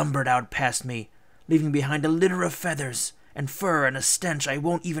 They lumbered out past me, leaving behind a litter of feathers and fur and a stench I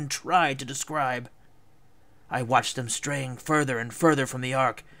won't even try to describe. I watched them straying further and further from the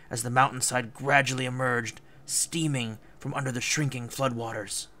ark as the mountainside gradually emerged, steaming from under the shrinking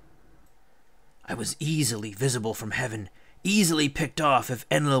floodwaters. I was easily visible from heaven, easily picked off if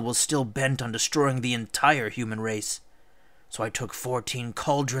Enlil was still bent on destroying the entire human race. So I took 14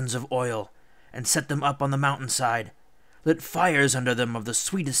 cauldrons of oil and set them up on the mountainside, lit fires under them of the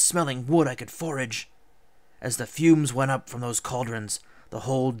sweetest-smelling wood I could forage. As the fumes went up from those cauldrons, the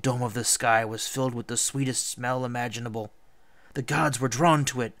whole dome of the sky was filled with the sweetest smell imaginable. The gods were drawn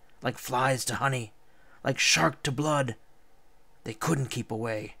to it, like flies to honey, like shark to blood. They couldn't keep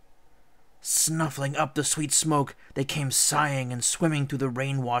away. Snuffling up the sweet smoke, they came sighing and swimming through the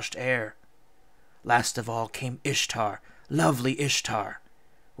rain-washed air. Last of all came Ishtar, lovely Ishtar,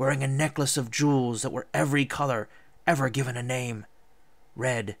 wearing a necklace of jewels that were every color ever given a name.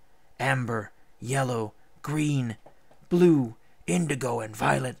 Red, amber, yellow, green, blue, indigo, and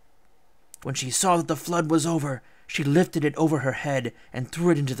violet. When she saw that the flood was over, she lifted it over her head and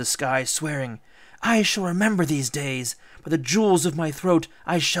threw it into the sky, swearing, "I shall remember these days, but the jewels of my throat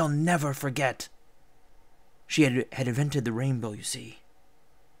I shall never forget." She had invented the rainbow, you see.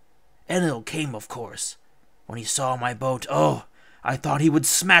 Enlil came, of course. When he saw my boat, oh, I thought he would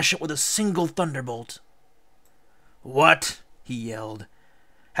smash it with a single thunderbolt. "What?" he yelled.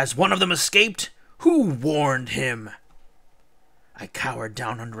 "Has one of them escaped? Who warned him?" I cowered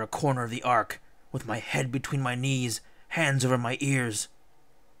down under a corner of the ark, with my head between my knees, hands over my ears.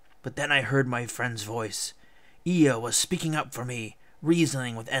 But then I heard my friend's voice. Ea was speaking up for me,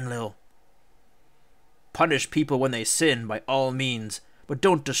 reasoning with Enlil. Punish people when they sin by all means, but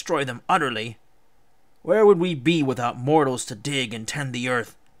don't destroy them utterly. Where would we be without mortals to dig and tend the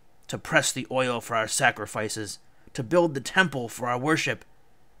earth, to press the oil for our sacrifices, to build the temple for our worship?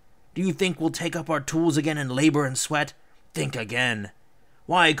 Do you think we'll take up our tools again and labor and sweat? Think again.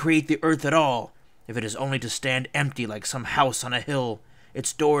 Why create the earth at all, if it is only to stand empty like some house on a hill,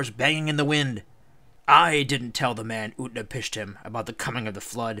 its doors banging in the wind? I didn't tell the man Utnapishtim about the coming of the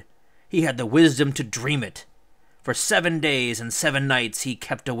flood. He had the wisdom to dream it. For 7 days and 7 nights he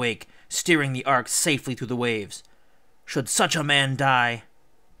kept awake, steering the ark safely through the waves. Should such a man die?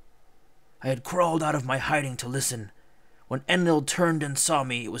 I had crawled out of my hiding to listen. When Enlil turned and saw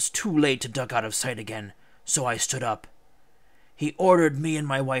me, it was too late to duck out of sight again, so I stood up. He ordered me and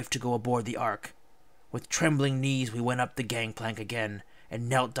my wife to go aboard the ark. With trembling knees we went up the gangplank again, and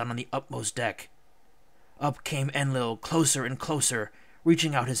knelt down on the upmost deck. Up came Enlil, closer and closer,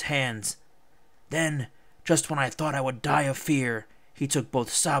 reaching out his hands. Then, just when I thought I would die of fear, he took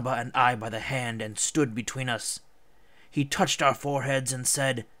both Saba and I by the hand and stood between us. He touched our foreheads and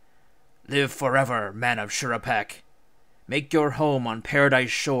said, "Live forever, man of Shurappak. Make your home on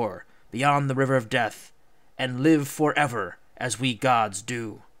Paradise Shore, beyond the River of Death, and live forever as we gods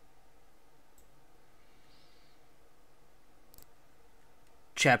do."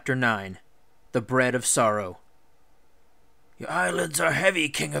 Chapter 9. The Bread of Sorrow. "Your eyelids are heavy,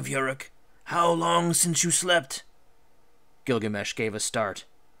 King of Uruk. How long since you slept?" Gilgamesh gave a start.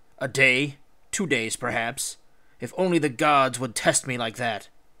 "A day, 2 days perhaps. If only the gods would test me like that."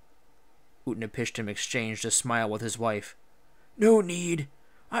 Utnapishtim exchanged a smile with his wife. "No need.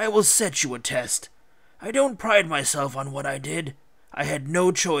 I will set you a test. I don't pride myself on what I did. I had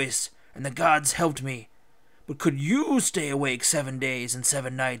no choice, and the gods helped me. But could you stay awake 7 days and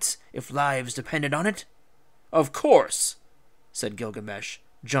 7 nights if lives depended on it?" "Of course." said Gilgamesh,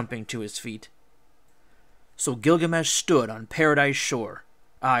 jumping to his feet. So Gilgamesh stood on Paradise Shore,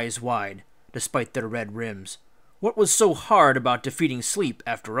 eyes wide, despite their red rims. What was so hard about defeating sleep,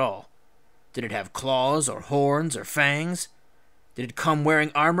 after all? Did it have claws, or horns, or fangs? Did it come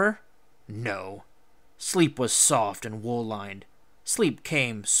wearing armor? No. Sleep was soft and wool-lined. Sleep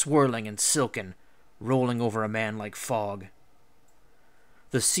came swirling and silken, rolling over a man like fog.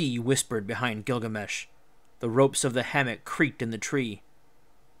 The sea whispered behind Gilgamesh. The ropes of the hammock creaked in the tree.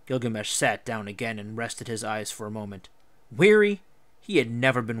 Gilgamesh sat down again and rested his eyes for a moment. Weary? He had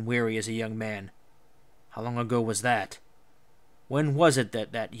never been weary as a young man. How long ago was that? When was it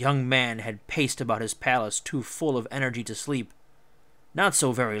that that young man had paced about his palace too full of energy to sleep? Not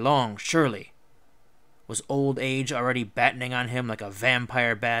so very long, surely. Was old age already battening on him like a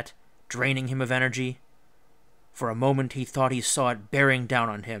vampire bat, draining him of energy? For a moment he thought he saw it bearing down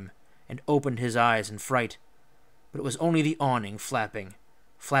on him, and opened his eyes in fright. But it was only the awning flapping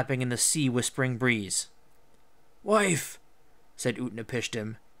in the sea-whispering breeze. "Wife," said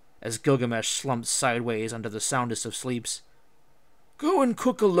Utnapishtim, as Gilgamesh slumped sideways under the soundest of sleeps, "go and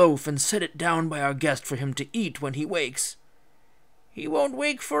cook a loaf and set it down by our guest for him to eat when he wakes." "He won't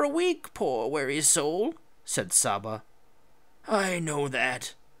wake for a week, poor weary soul," said Saba. "I know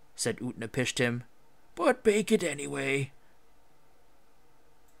that," said Utnapishtim, "but bake it anyway."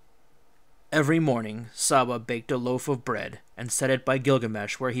 Every morning Saba baked a loaf of bread and set it by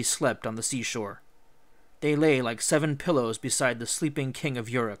Gilgamesh where he slept on the seashore. They lay like 7 pillows beside the sleeping king of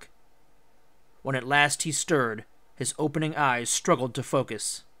Uruk. When at last he stirred, his opening eyes struggled to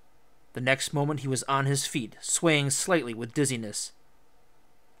focus. The next moment he was on his feet, swaying slightly with dizziness.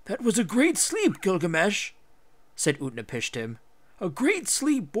 "That was a great sleep, Gilgamesh," said Utnapishtim. "A great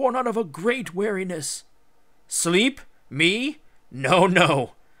sleep born out of a great weariness." "Sleep? Me? No,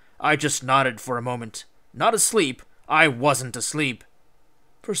 no. I just nodded for a moment. Not asleep. I wasn't asleep."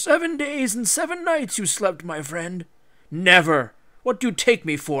 "For 7 days and 7 nights you slept, my friend." "Never. What do you take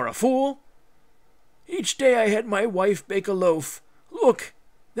me for, a fool?" "Each day I had my wife bake a loaf. Look,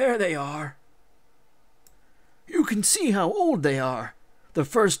 there they are." "You can see how old they are. The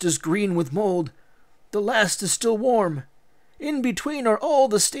first is green with mold. The last is still warm. In between are all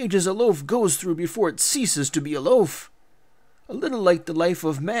the stages a loaf goes through before it ceases to be a loaf. A little like the life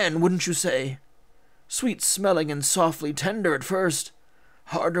of man, wouldn't you say? Sweet-smelling and softly tender at first,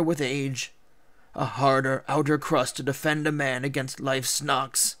 harder with age. A harder outer crust to defend a man against life's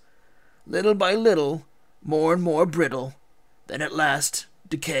knocks. Little by little, more and more brittle, then at last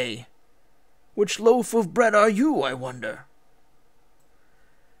decay. Which loaf of bread are you, I wonder?"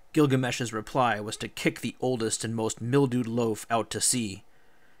 Gilgamesh's reply was to kick the oldest and most mildewed loaf out to sea.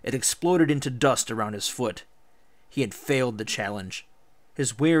 It exploded into dust around his foot. He had failed the challenge.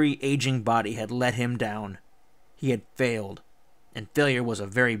 His weary, aging body had let him down. He had failed, and failure was a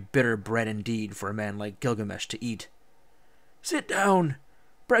very bitter bread indeed for a man like Gilgamesh to eat. "Sit down.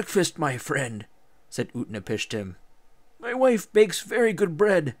 Breakfast, my friend," said Utnapishtim. "My wife bakes very good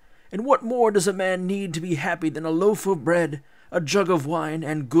bread, and what more does a man need to be happy than a loaf of bread, a jug of wine,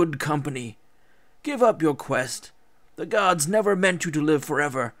 and good company? Give up your quest. The gods never meant you to live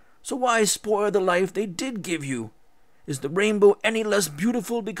forever, so why spoil the life they did give you? Is the rainbow any less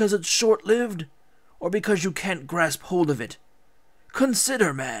beautiful because it's short-lived, or because you can't grasp hold of it?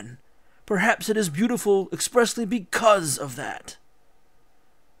 Consider, man. Perhaps it is beautiful expressly because of that."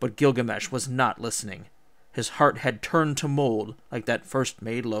 But Gilgamesh was not listening. His heart had turned to mold like that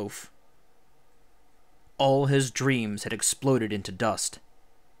first-made loaf. All his dreams had exploded into dust.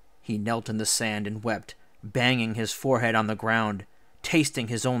 He knelt in the sand and wept, banging his forehead on the ground, tasting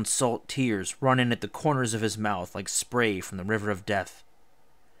his own salt tears run in at the corners of his mouth like spray from the river of death.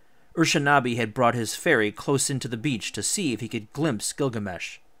 Urshanabi had brought his ferry close into the beach to see if he could glimpse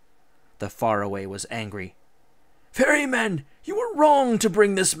Gilgamesh. The faraway was angry. "Ferryman, you were wrong to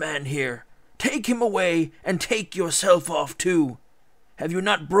bring this man here. Take him away, and take yourself off too. Have you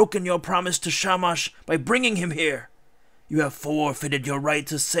not broken your promise to Shamash by bringing him here? You have forfeited your right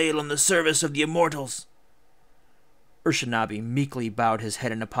to sail in the service of the immortals." Urshanabi meekly bowed his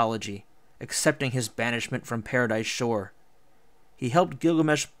head in apology, accepting his banishment from Paradise Shore. He helped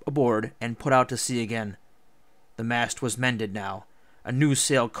Gilgamesh aboard and put out to sea again. The mast was mended now. A new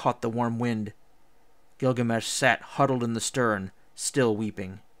sail caught the warm wind. Gilgamesh sat huddled in the stern, still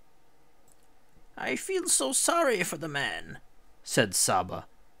weeping. "I feel so sorry for the man," said Saba,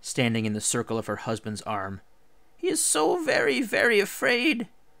 standing in the circle of her husband's arm. "He is so very, very afraid.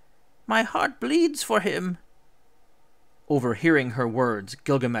 My heart bleeds for him." Overhearing her words,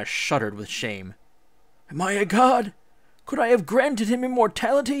 Gilgamesh shuddered with shame. "Am I a god? Could I have granted him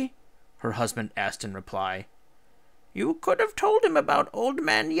immortality?" her husband asked in reply. You could have told him about Old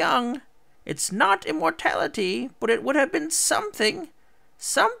Man Young. It's not immortality, but it would have been something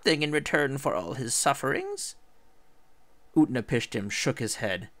in return for all his sufferings. Utnapishtim shook his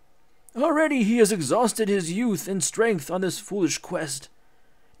head. Already he has exhausted his youth and strength on this foolish quest.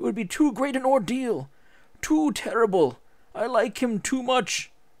 It would be too great an ordeal, too terrible. I like him too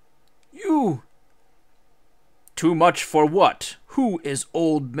much. You. Too much for what? Who is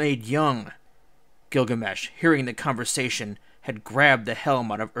Old Maid Young? Gilgamesh, hearing the conversation, had grabbed the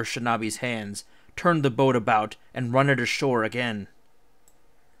helm out of Urshanabi's hands, turned the boat about, and run it ashore again.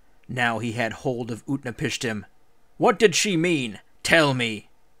 Now he had hold of Utnapishtim. What did she mean? Tell me.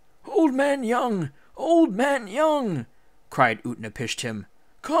 Old Man Young! Old Man Young! Cried Utnapishtim.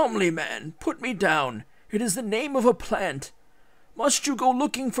 Calmly, man, put me down. It is the name of a plant. Must you go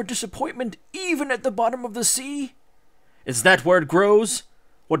looking for disappointment even at the bottom of the sea? Is that where it grows?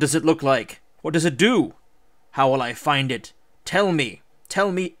 What does it look like? What does it do? How will I find it? Tell me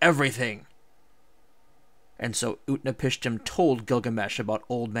everything. And so Utnapishtim told Gilgamesh about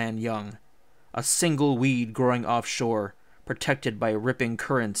Old Man Young, a single weed growing offshore, protected by ripping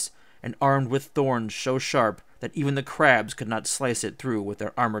currents, and armed with thorns so sharp that even the crabs could not slice it through with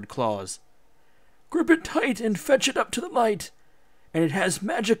their armored claws. Grip it tight and fetch it up to the light, and it has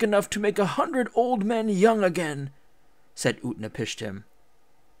magic enough to make 100 old men young again, said Utnapishtim.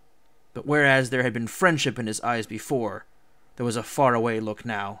 But whereas there had been friendship in his eyes before, there was a faraway look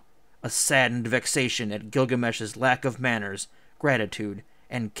now, a saddened vexation at Gilgamesh's lack of manners, gratitude,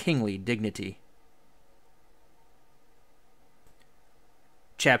 and kingly dignity.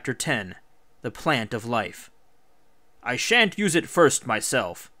 Chapter 10. The Plant of Life. I shan't use it first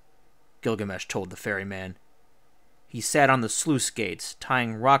myself, Gilgamesh told the ferryman. He sat on the sluice gates,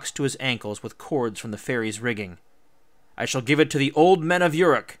 tying rocks to his ankles with cords from the ferry's rigging. I shall give it to the old men of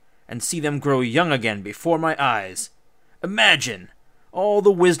Uruk, and see them grow young again before my eyes. Imagine! All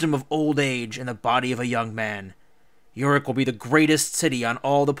the wisdom of old age in the body of a young man. Uruk will be the greatest city on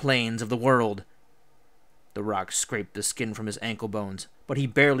all the plains of the world. The rock scraped the skin from his ankle bones, but he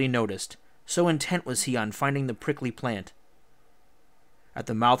barely noticed, so intent was he on finding the prickly plant. At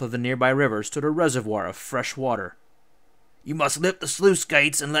the mouth of the nearby river stood a reservoir of fresh water. You must lift the sluice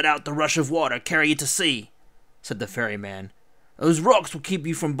gates and let out the rush of water carry you to sea, said the ferryman. Those rocks will keep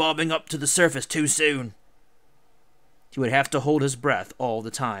you from bobbing up to the surface too soon. He would have to hold his breath all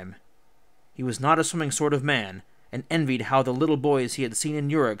the time. He was not a swimming sort of man, and envied how the little boys he had seen in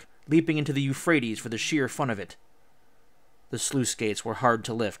Uruk leaping into the Euphrates for the sheer fun of it. The sluice gates were hard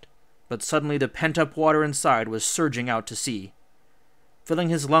to lift, but suddenly the pent-up water inside was surging out to sea. Filling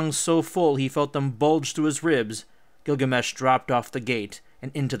his lungs so full he felt them bulge through his ribs, Gilgamesh dropped off the gate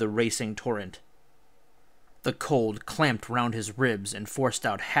and into the racing torrent. The cold clamped round his ribs and forced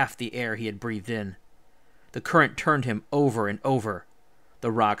out half the air he had breathed in. The current turned him over and over,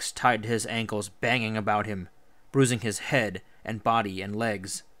 the rocks tied to his ankles banging about him, bruising his head and body and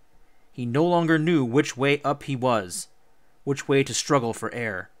legs. He no longer knew which way up he was, which way to struggle for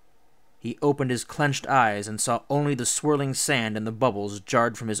air. He opened his clenched eyes and saw only the swirling sand and the bubbles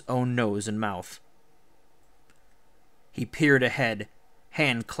jarred from his own nose and mouth. He peered ahead,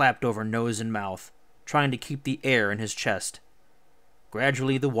 hand clapped over nose and mouth, trying to keep the air in his chest.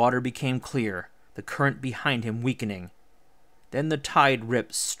 Gradually the water became clear, the current behind him weakening. Then the tide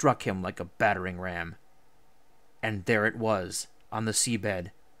rip struck him like a battering ram. And there it was, on the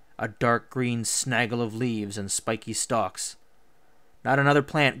seabed, a dark green snaggle of leaves and spiky stalks. Not another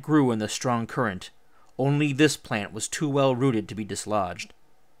plant grew in the strong current. Only this plant was too well rooted to be dislodged.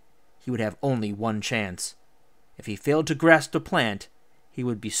 He would have only one chance. If he failed to grasp the plant, he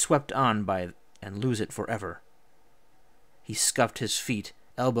would be swept on by it and lose it forever. He scuffed his feet,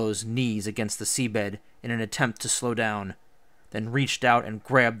 elbows, knees against the seabed in an attempt to slow down, then reached out and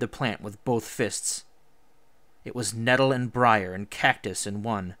grabbed the plant with both fists. It was nettle and briar and cactus in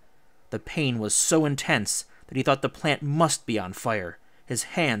one. The pain was so intense that he thought the plant must be on fire, his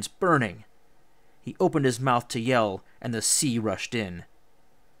hands burning. He opened his mouth to yell, and the sea rushed in.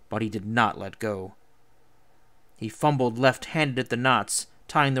 But he did not let go. He fumbled left-handed at the knots,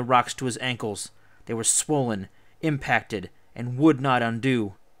 tying the rocks to his ankles. They were swollen, impacted, and would not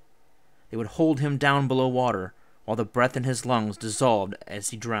undo. They would hold him down below water, while the breath in his lungs dissolved as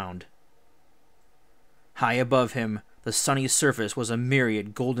he drowned. High above him, the sunny surface was a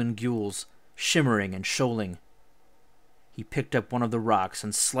myriad golden gules, shimmering and shoaling. He picked up one of the rocks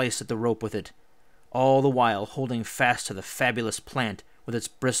and sliced at the rope with it, all the while holding fast to the fabulous plant with its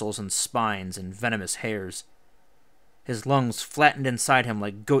bristles and spines and venomous hairs. His lungs flattened inside him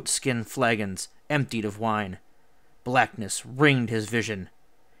like goat-skin flagons, emptied of wine. Blackness ringed his vision.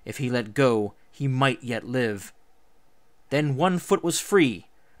 If he let go, he might yet live. Then one foot was free,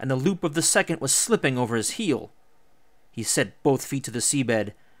 and the loop of the second was slipping over his heel. He set both feet to the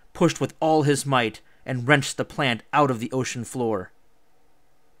seabed, pushed with all his might, and wrenched the plant out of the ocean floor.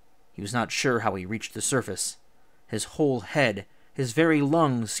 He was not sure how he reached the surface. His whole head, his very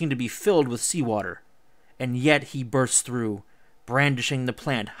lungs seemed to be filled with seawater, and yet he burst through, brandishing the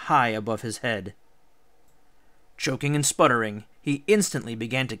plant high above his head. Choking and sputtering, he instantly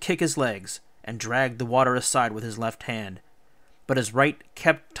began to kick his legs and dragged the water aside with his left hand, but his right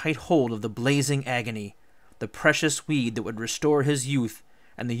kept tight hold of the blazing agony, the precious weed that would restore his youth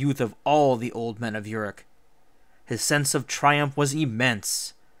and the youth of all the old men of Uruk. His sense of triumph was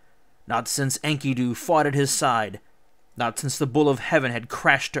immense. Not since Enkidu fought at his side, not since the bull of heaven had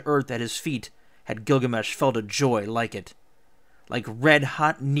crashed to earth at his feet, had Gilgamesh felt a joy like it. Like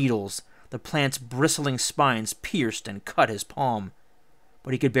red-hot needles, the plant's bristling spines pierced and cut his palm,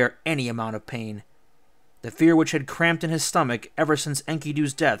 but he could bear any amount of pain. The fear which had cramped in his stomach ever since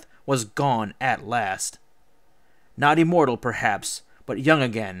Enkidu's death was gone at last. Not immortal, perhaps, but young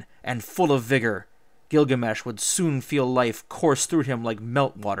again and full of vigor, Gilgamesh would soon feel life course through him like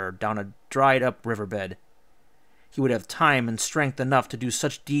meltwater down a dried-up riverbed. He would have time and strength enough to do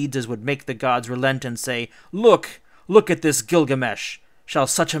such deeds as would make the gods relent and say, "Look! Look at this Gilgamesh! Shall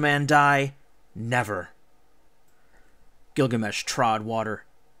such a man die? Never." Gilgamesh trod water.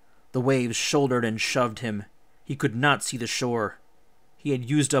 The waves shouldered and shoved him. He could not see the shore. He had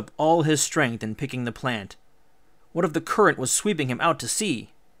used up all his strength in picking the plant. What if the current was sweeping him out to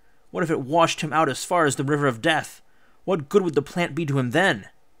sea? What if it washed him out as far as the river of death? What good would the plant be to him then?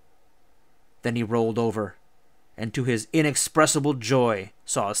 Then he rolled over, and to his inexpressible joy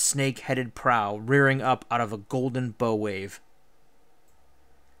saw a snake-headed prow rearing up out of a golden bow wave.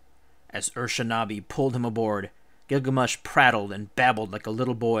 As Urshanabi pulled him aboard, Gilgamesh prattled and babbled like a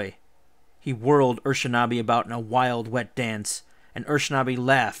little boy. He whirled Urshanabi about in a wild, wet dance, and Urshanabi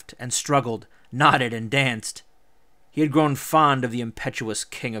laughed and struggled, nodded and danced. He had grown fond of the impetuous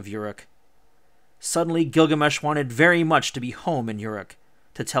king of Uruk. Suddenly Gilgamesh wanted very much to be home in Uruk,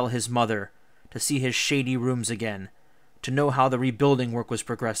 to tell his mother, to see his shady rooms again, to know how the rebuilding work was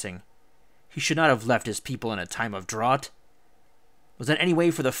progressing. He should not have left his people in a time of drought. Was that any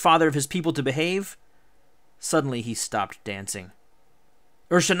way for the father of his people to behave? Suddenly he stopped dancing.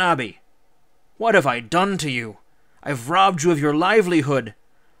 "Urshanabi, what have I done to you? I've robbed you of your livelihood.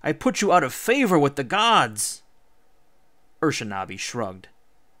 I put you out of favor with the gods." Urshanabi shrugged.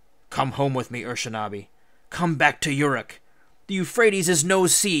 "Come home with me, Urshanabi. Come back to Uruk. The Euphrates is no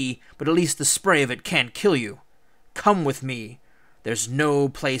sea, but at least the spray of it can't kill you. Come with me. There's no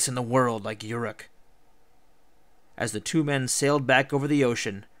place in the world like Uruk." As the two men sailed back over the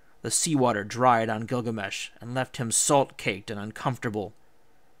ocean, the seawater dried on Gilgamesh and left him salt-caked and uncomfortable.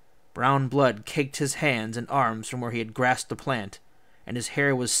 Brown blood caked his hands and arms from where he had grasped the plant, and his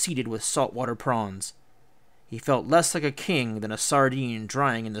hair was seeded with saltwater prawns. He felt less like a king than a sardine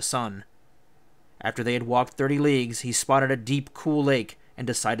drying in the sun. After they had walked 30 leagues, he spotted a deep, cool lake and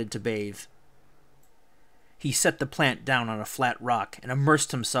decided to bathe. He set the plant down on a flat rock and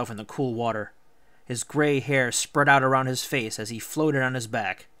immersed himself in the cool water. His gray hair spread out around his face as he floated on his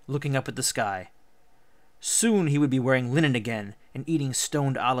back, looking up at the sky. Soon he would be wearing linen again and eating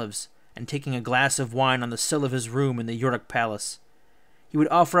stoned olives and taking a glass of wine on the sill of his room in the Uruk palace. He would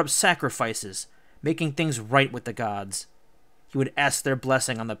offer up sacrifices, making things right with the gods. He would ask their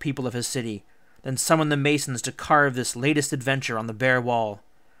blessing on the people of his city, then summon the masons to carve this latest adventure on the bare wall.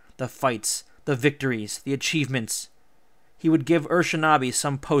 The fights, the victories, the achievements. He would give Urshanabi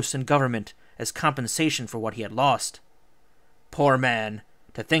some post in government as compensation for what he had lost. Poor man,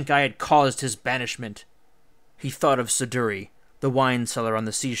 to think I had caused his banishment. He thought of Siduri, the wine seller on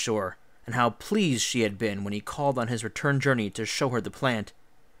the seashore, and how pleased she had been when he called on his return journey to show her the plant.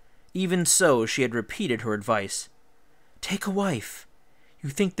 Even so, she had repeated her advice. "Take a wife. You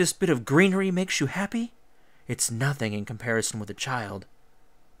think this bit of greenery makes you happy? It's nothing in comparison with a child."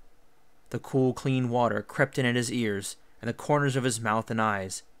 The cool, clean water crept in at his ears and the corners of his mouth and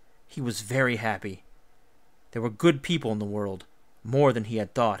eyes. He was very happy. There were good people in the world, more than he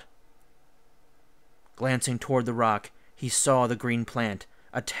had thought. Glancing toward the rock, he saw the green plant,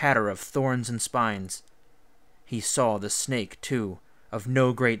 a tatter of thorns and spines. He saw the snake, too, of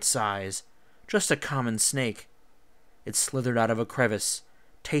no great size, just a common snake. It slithered out of a crevice,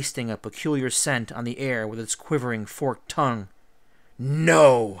 tasting a peculiar scent on the air with its quivering forked tongue.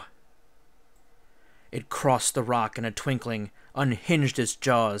 No! It crossed the rock in a twinkling, unhinged its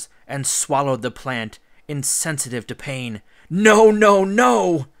jaws, and swallowed the plant, insensitive to pain. No, no,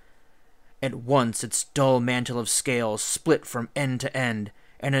 no! At once its dull mantle of scales split from end to end,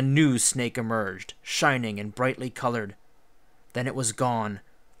 and a new snake emerged, shining and brightly colored. Then it was gone,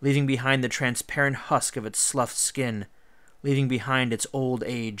 leaving behind the transparent husk of its sloughed skin, leaving behind its old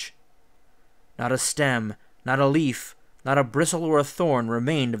age. Not a stem, not a leaf, not a bristle or a thorn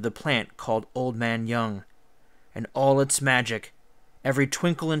remained of the plant called Old Man Young, and all its magic, every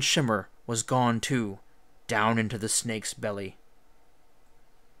twinkle and shimmer, was gone too, down into the snake's belly.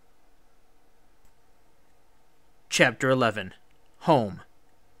 Chapter 11. Home.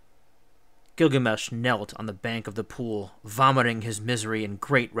 Gilgamesh knelt on the bank of the pool, vomiting his misery in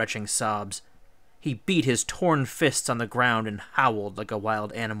great retching sobs. He beat his torn fists on the ground and howled like a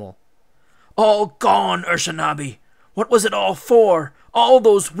wild animal. All gone, Urshanabi! What was it all for? All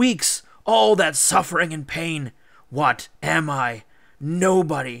those weeks, all that suffering and pain. What am I?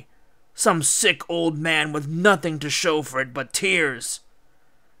 Nobody. Some sick old man with nothing to show for it but tears.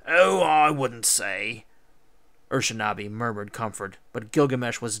 Oh, I wouldn't say. Urshanabi murmured comfort, but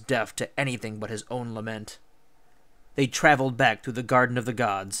Gilgamesh was deaf to anything but his own lament. They traveled back through the Garden of the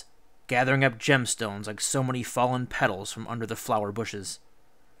Gods, gathering up gemstones like so many fallen petals from under the flower bushes.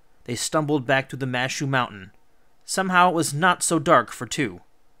 They stumbled back to the Mashu Mountain. Somehow it was not so dark for two.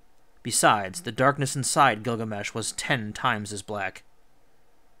 Besides, the darkness inside Gilgamesh was 10 times as black.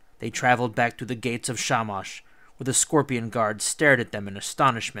 They traveled back to the gates of Shamash, where the scorpion guard stared at them in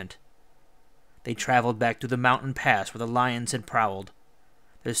astonishment. They traveled back to the mountain pass where the lions had prowled.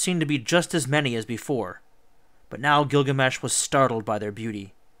 There seemed to be just as many as before, but now Gilgamesh was startled by their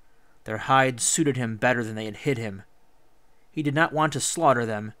beauty. Their hides suited him better than they had hid him. He did not want to slaughter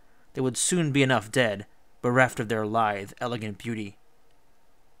them. They would soon be enough dead, bereft of their lithe, elegant beauty.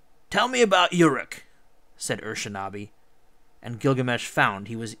 Tell me about Uruk, said Urshanabi, and Gilgamesh found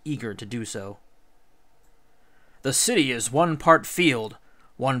he was eager to do so. The city is 1 part field,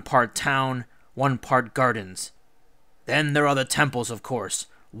 1 part town, 1 part gardens. Then there are the temples, of course,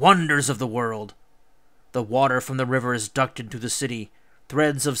 wonders of the world. The water from the river is ducted to the city,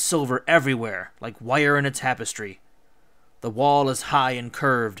 threads of silver everywhere, like wire in a tapestry. The wall is high and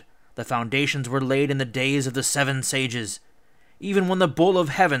curved. The foundations were laid in the days of the 7 sages. Even when the bull of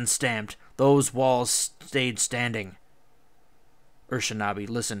heaven stamped, those walls stayed standing. Urshanabi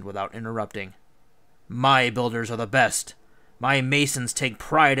listened without interrupting. My builders are the best. My masons take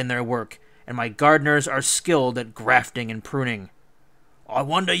pride in their work, and my gardeners are skilled at grafting and pruning. I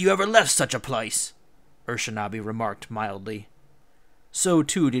wonder you ever left such a place, Urshanabi remarked mildly. So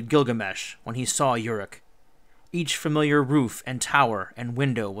too did Gilgamesh when he saw Uruk. Each familiar roof and tower and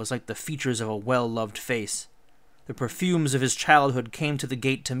window was like the features of a well-loved face. The perfumes of his childhood came to the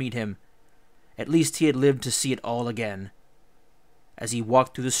gate to meet him. At least he had lived to see it all again. As he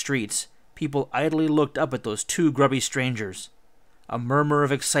walked through the streets, people idly looked up at those 2 grubby strangers. A murmur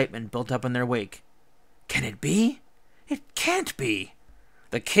of excitement built up in their wake. Can it be? It can't be.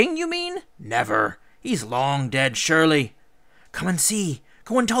 The king, you mean? Never. He's long dead, surely. Come and see.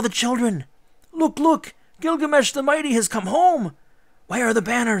 Go and tell the children. Look, look. Gilgamesh the Mighty has come home. Where are the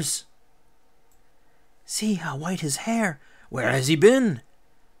banners? See how white his hair. Where has he been?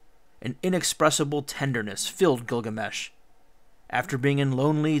 An inexpressible tenderness filled Gilgamesh. After being in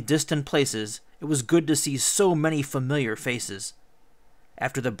lonely, distant places, it was good to see so many familiar faces.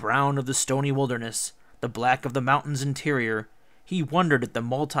 After the brown of the stony wilderness, the black of the mountain's interior, he wondered at the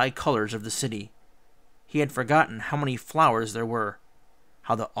multi-colors of the city. He had forgotten how many flowers there were,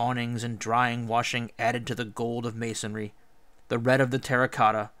 how the awnings and drying washing added to the gold of masonry, the red of the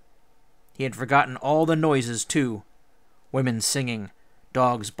terracotta. He had forgotten all the noises, too. Women singing,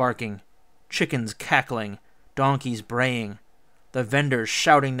 dogs barking, chickens cackling, donkeys braying, the vendors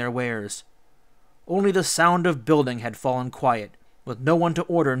shouting their wares. Only the sound of building had fallen quiet, with no one to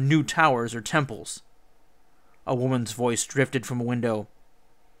order new towers or temples. A woman's voice drifted from a window.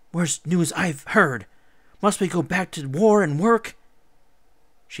 Worst news I've heard. Must we go back to war and work?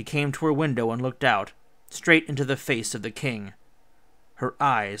 She came to her window and looked out, straight into the face of the king. Her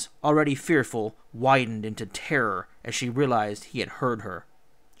eyes, already fearful, widened into terror as she realized he had heard her.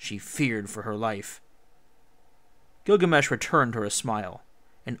 She feared for her life. Gilgamesh returned her a smile,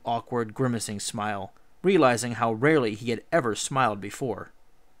 an awkward, grimacing smile, realizing how rarely he had ever smiled before.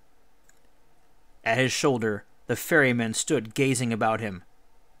 At his shoulder, the ferryman stood gazing about him.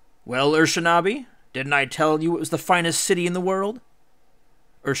 "Well, Urshanabi, didn't I tell you it was the finest city in the world?"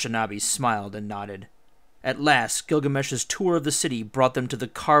 Urshanabi smiled and nodded. At last, Gilgamesh's tour of the city brought them to the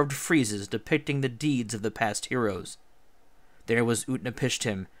carved friezes depicting the deeds of the past heroes. There was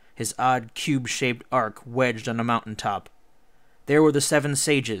Utnapishtim, his odd cube-shaped ark wedged on a mountain-top. There were the 7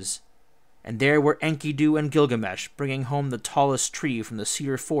 sages, and there were Enkidu and Gilgamesh bringing home the tallest tree from the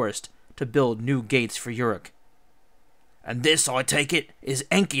cedar forest to build new gates for Uruk. "And this, I take it, is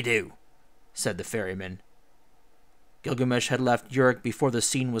Enkidu," said the ferryman. Gilgamesh had left Uruk before the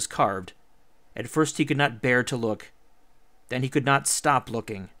scene was carved. At first he could not bear to look. Then he could not stop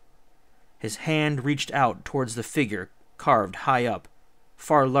looking. His hand reached out towards the figure carved high up,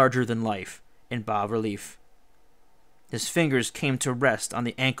 far larger than life, in bas-relief. His fingers came to rest on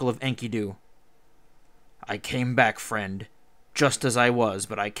the ankle of Enkidu. "I came back, friend. Just as I was,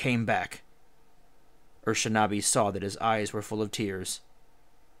 but I came back." Urshanabi saw that his eyes were full of tears.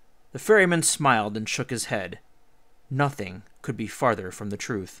 The ferryman smiled and shook his head. Nothing could be farther from the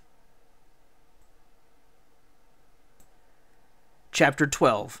truth. Chapter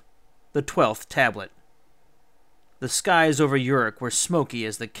 12. The 12th Tablet. The skies over Uruk were smoky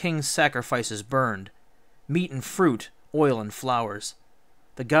as the king's sacrifices burned. Meat and fruit, oil and flowers.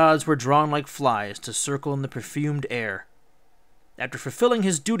 The gods were drawn like flies to circle in the perfumed air. After fulfilling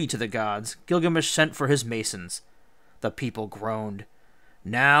his duty to the gods, Gilgamesh sent for his masons. The people groaned.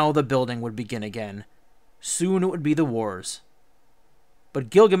 Now the building would begin again. Soon it would be the wars.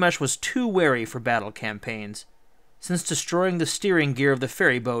 But Gilgamesh was too wary for battle campaigns. Since destroying the steering gear of the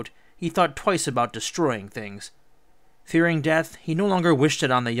ferry boat, he thought twice about destroying things. Fearing death, he no longer wished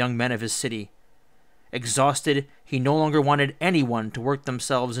it on the young men of his city. Exhausted, he no longer wanted anyone to work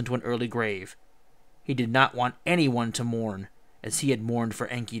themselves into an early grave. He did not want anyone to mourn, as he had mourned for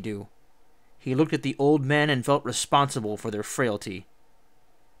Enkidu. He looked at the old men and felt responsible for their frailty.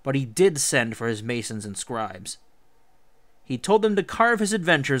 But he did send for his masons and scribes. He told them to carve his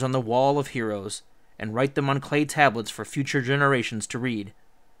adventures on the wall of heroes, and write them on clay tablets for future generations to read.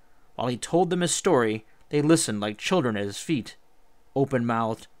 While he told them his story, they listened like children at his feet,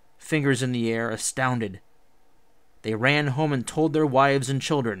 open-mouthed, fingers in the air, astounded. They ran home and told their wives and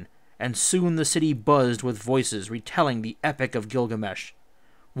children, and soon the city buzzed with voices retelling the epic of Gilgamesh.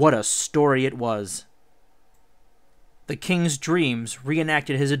 What a story it was! The king's dreams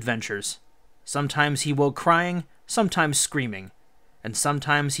reenacted his adventures. Sometimes he woke crying, sometimes screaming, and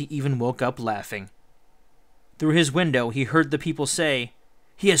sometimes he even woke up laughing. Through his window he heard the people say,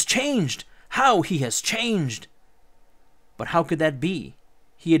 "He has changed! How he has changed!" But how could that be?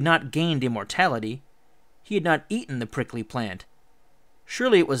 He had not gained immortality. He had not eaten the prickly plant.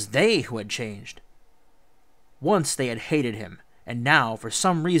 Surely it was they who had changed. Once they had hated him, and now, for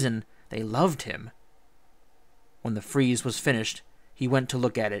some reason, they loved him. When the frieze was finished, he went to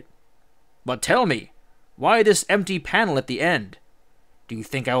look at it. "But tell me, why this empty panel at the end? Do you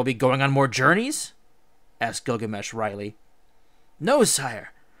think I will be going on more journeys?" asked Gilgamesh wryly. "No,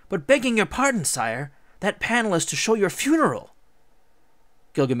 sire, but begging your pardon, sire, that panel is to show your funeral."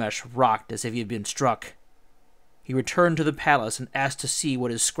 Gilgamesh rocked as if he had been struck. He returned to the palace and asked to see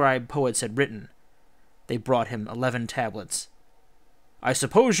what his scribe poets had written. They brought him 11 tablets. "I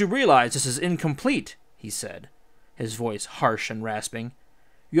suppose you realize this is incomplete," he said, his voice harsh and rasping.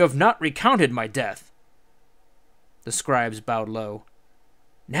 "You have not recounted my death." The scribes bowed low.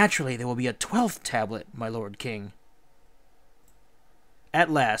 "Naturally there will be a 12th tablet, my lord king." At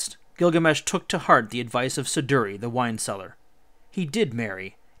last, Gilgamesh took to heart the advice of Siduri, the wine seller. He did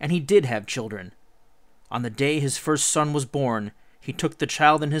marry, and he did have children. On the day his first son was born, he took the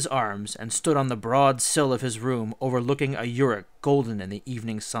child in his arms and stood on the broad sill of his room overlooking a Uruk golden in the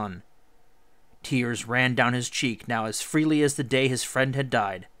evening sun. Tears ran down his cheek now as freely as the day his friend had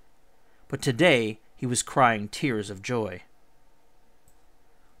died. But today he was crying tears of joy.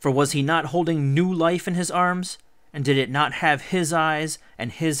 For was he not holding new life in his arms? And did it not have his eyes,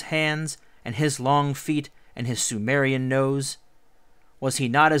 and his hands, and his long feet, and his Sumerian nose? Was he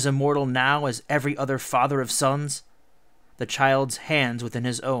not as immortal now as every other father of sons? The child's hands within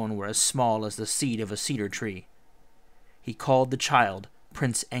his own were as small as the seed of a cedar tree. He called the child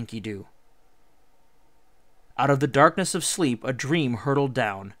Prince Enkidu. Out of the darkness of sleep a dream hurtled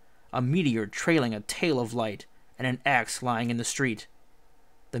down, a meteor trailing a tail of light, and an axe lying in the street.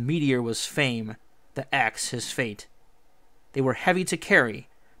 The meteor was fame, the axe his fate. They were heavy to carry,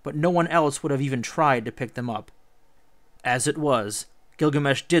 but no one else would have even tried to pick them up. As it was,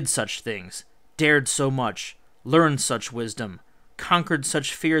 Gilgamesh did such things, dared so much, learned such wisdom, conquered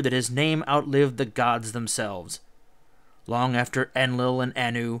such fear that his name outlived the gods themselves. Long after Enlil and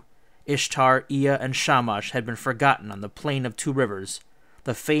Anu, Ishtar, Ea, and Shamash had been forgotten on the plain of 2 rivers,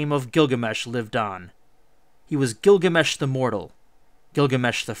 the fame of Gilgamesh lived on. He was Gilgamesh the mortal,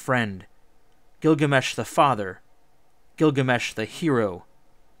 Gilgamesh the friend, Gilgamesh the father, Gilgamesh the hero,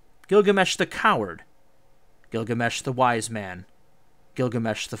 Gilgamesh the coward, Gilgamesh the wise man,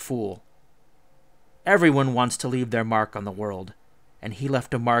 Gilgamesh the fool. Everyone wants to leave their mark on the world, and he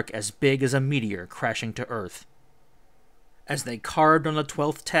left a mark as big as a meteor crashing to earth. As they carved on the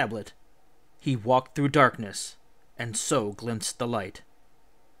 12th tablet, he walked through darkness, and so glimpsed the light.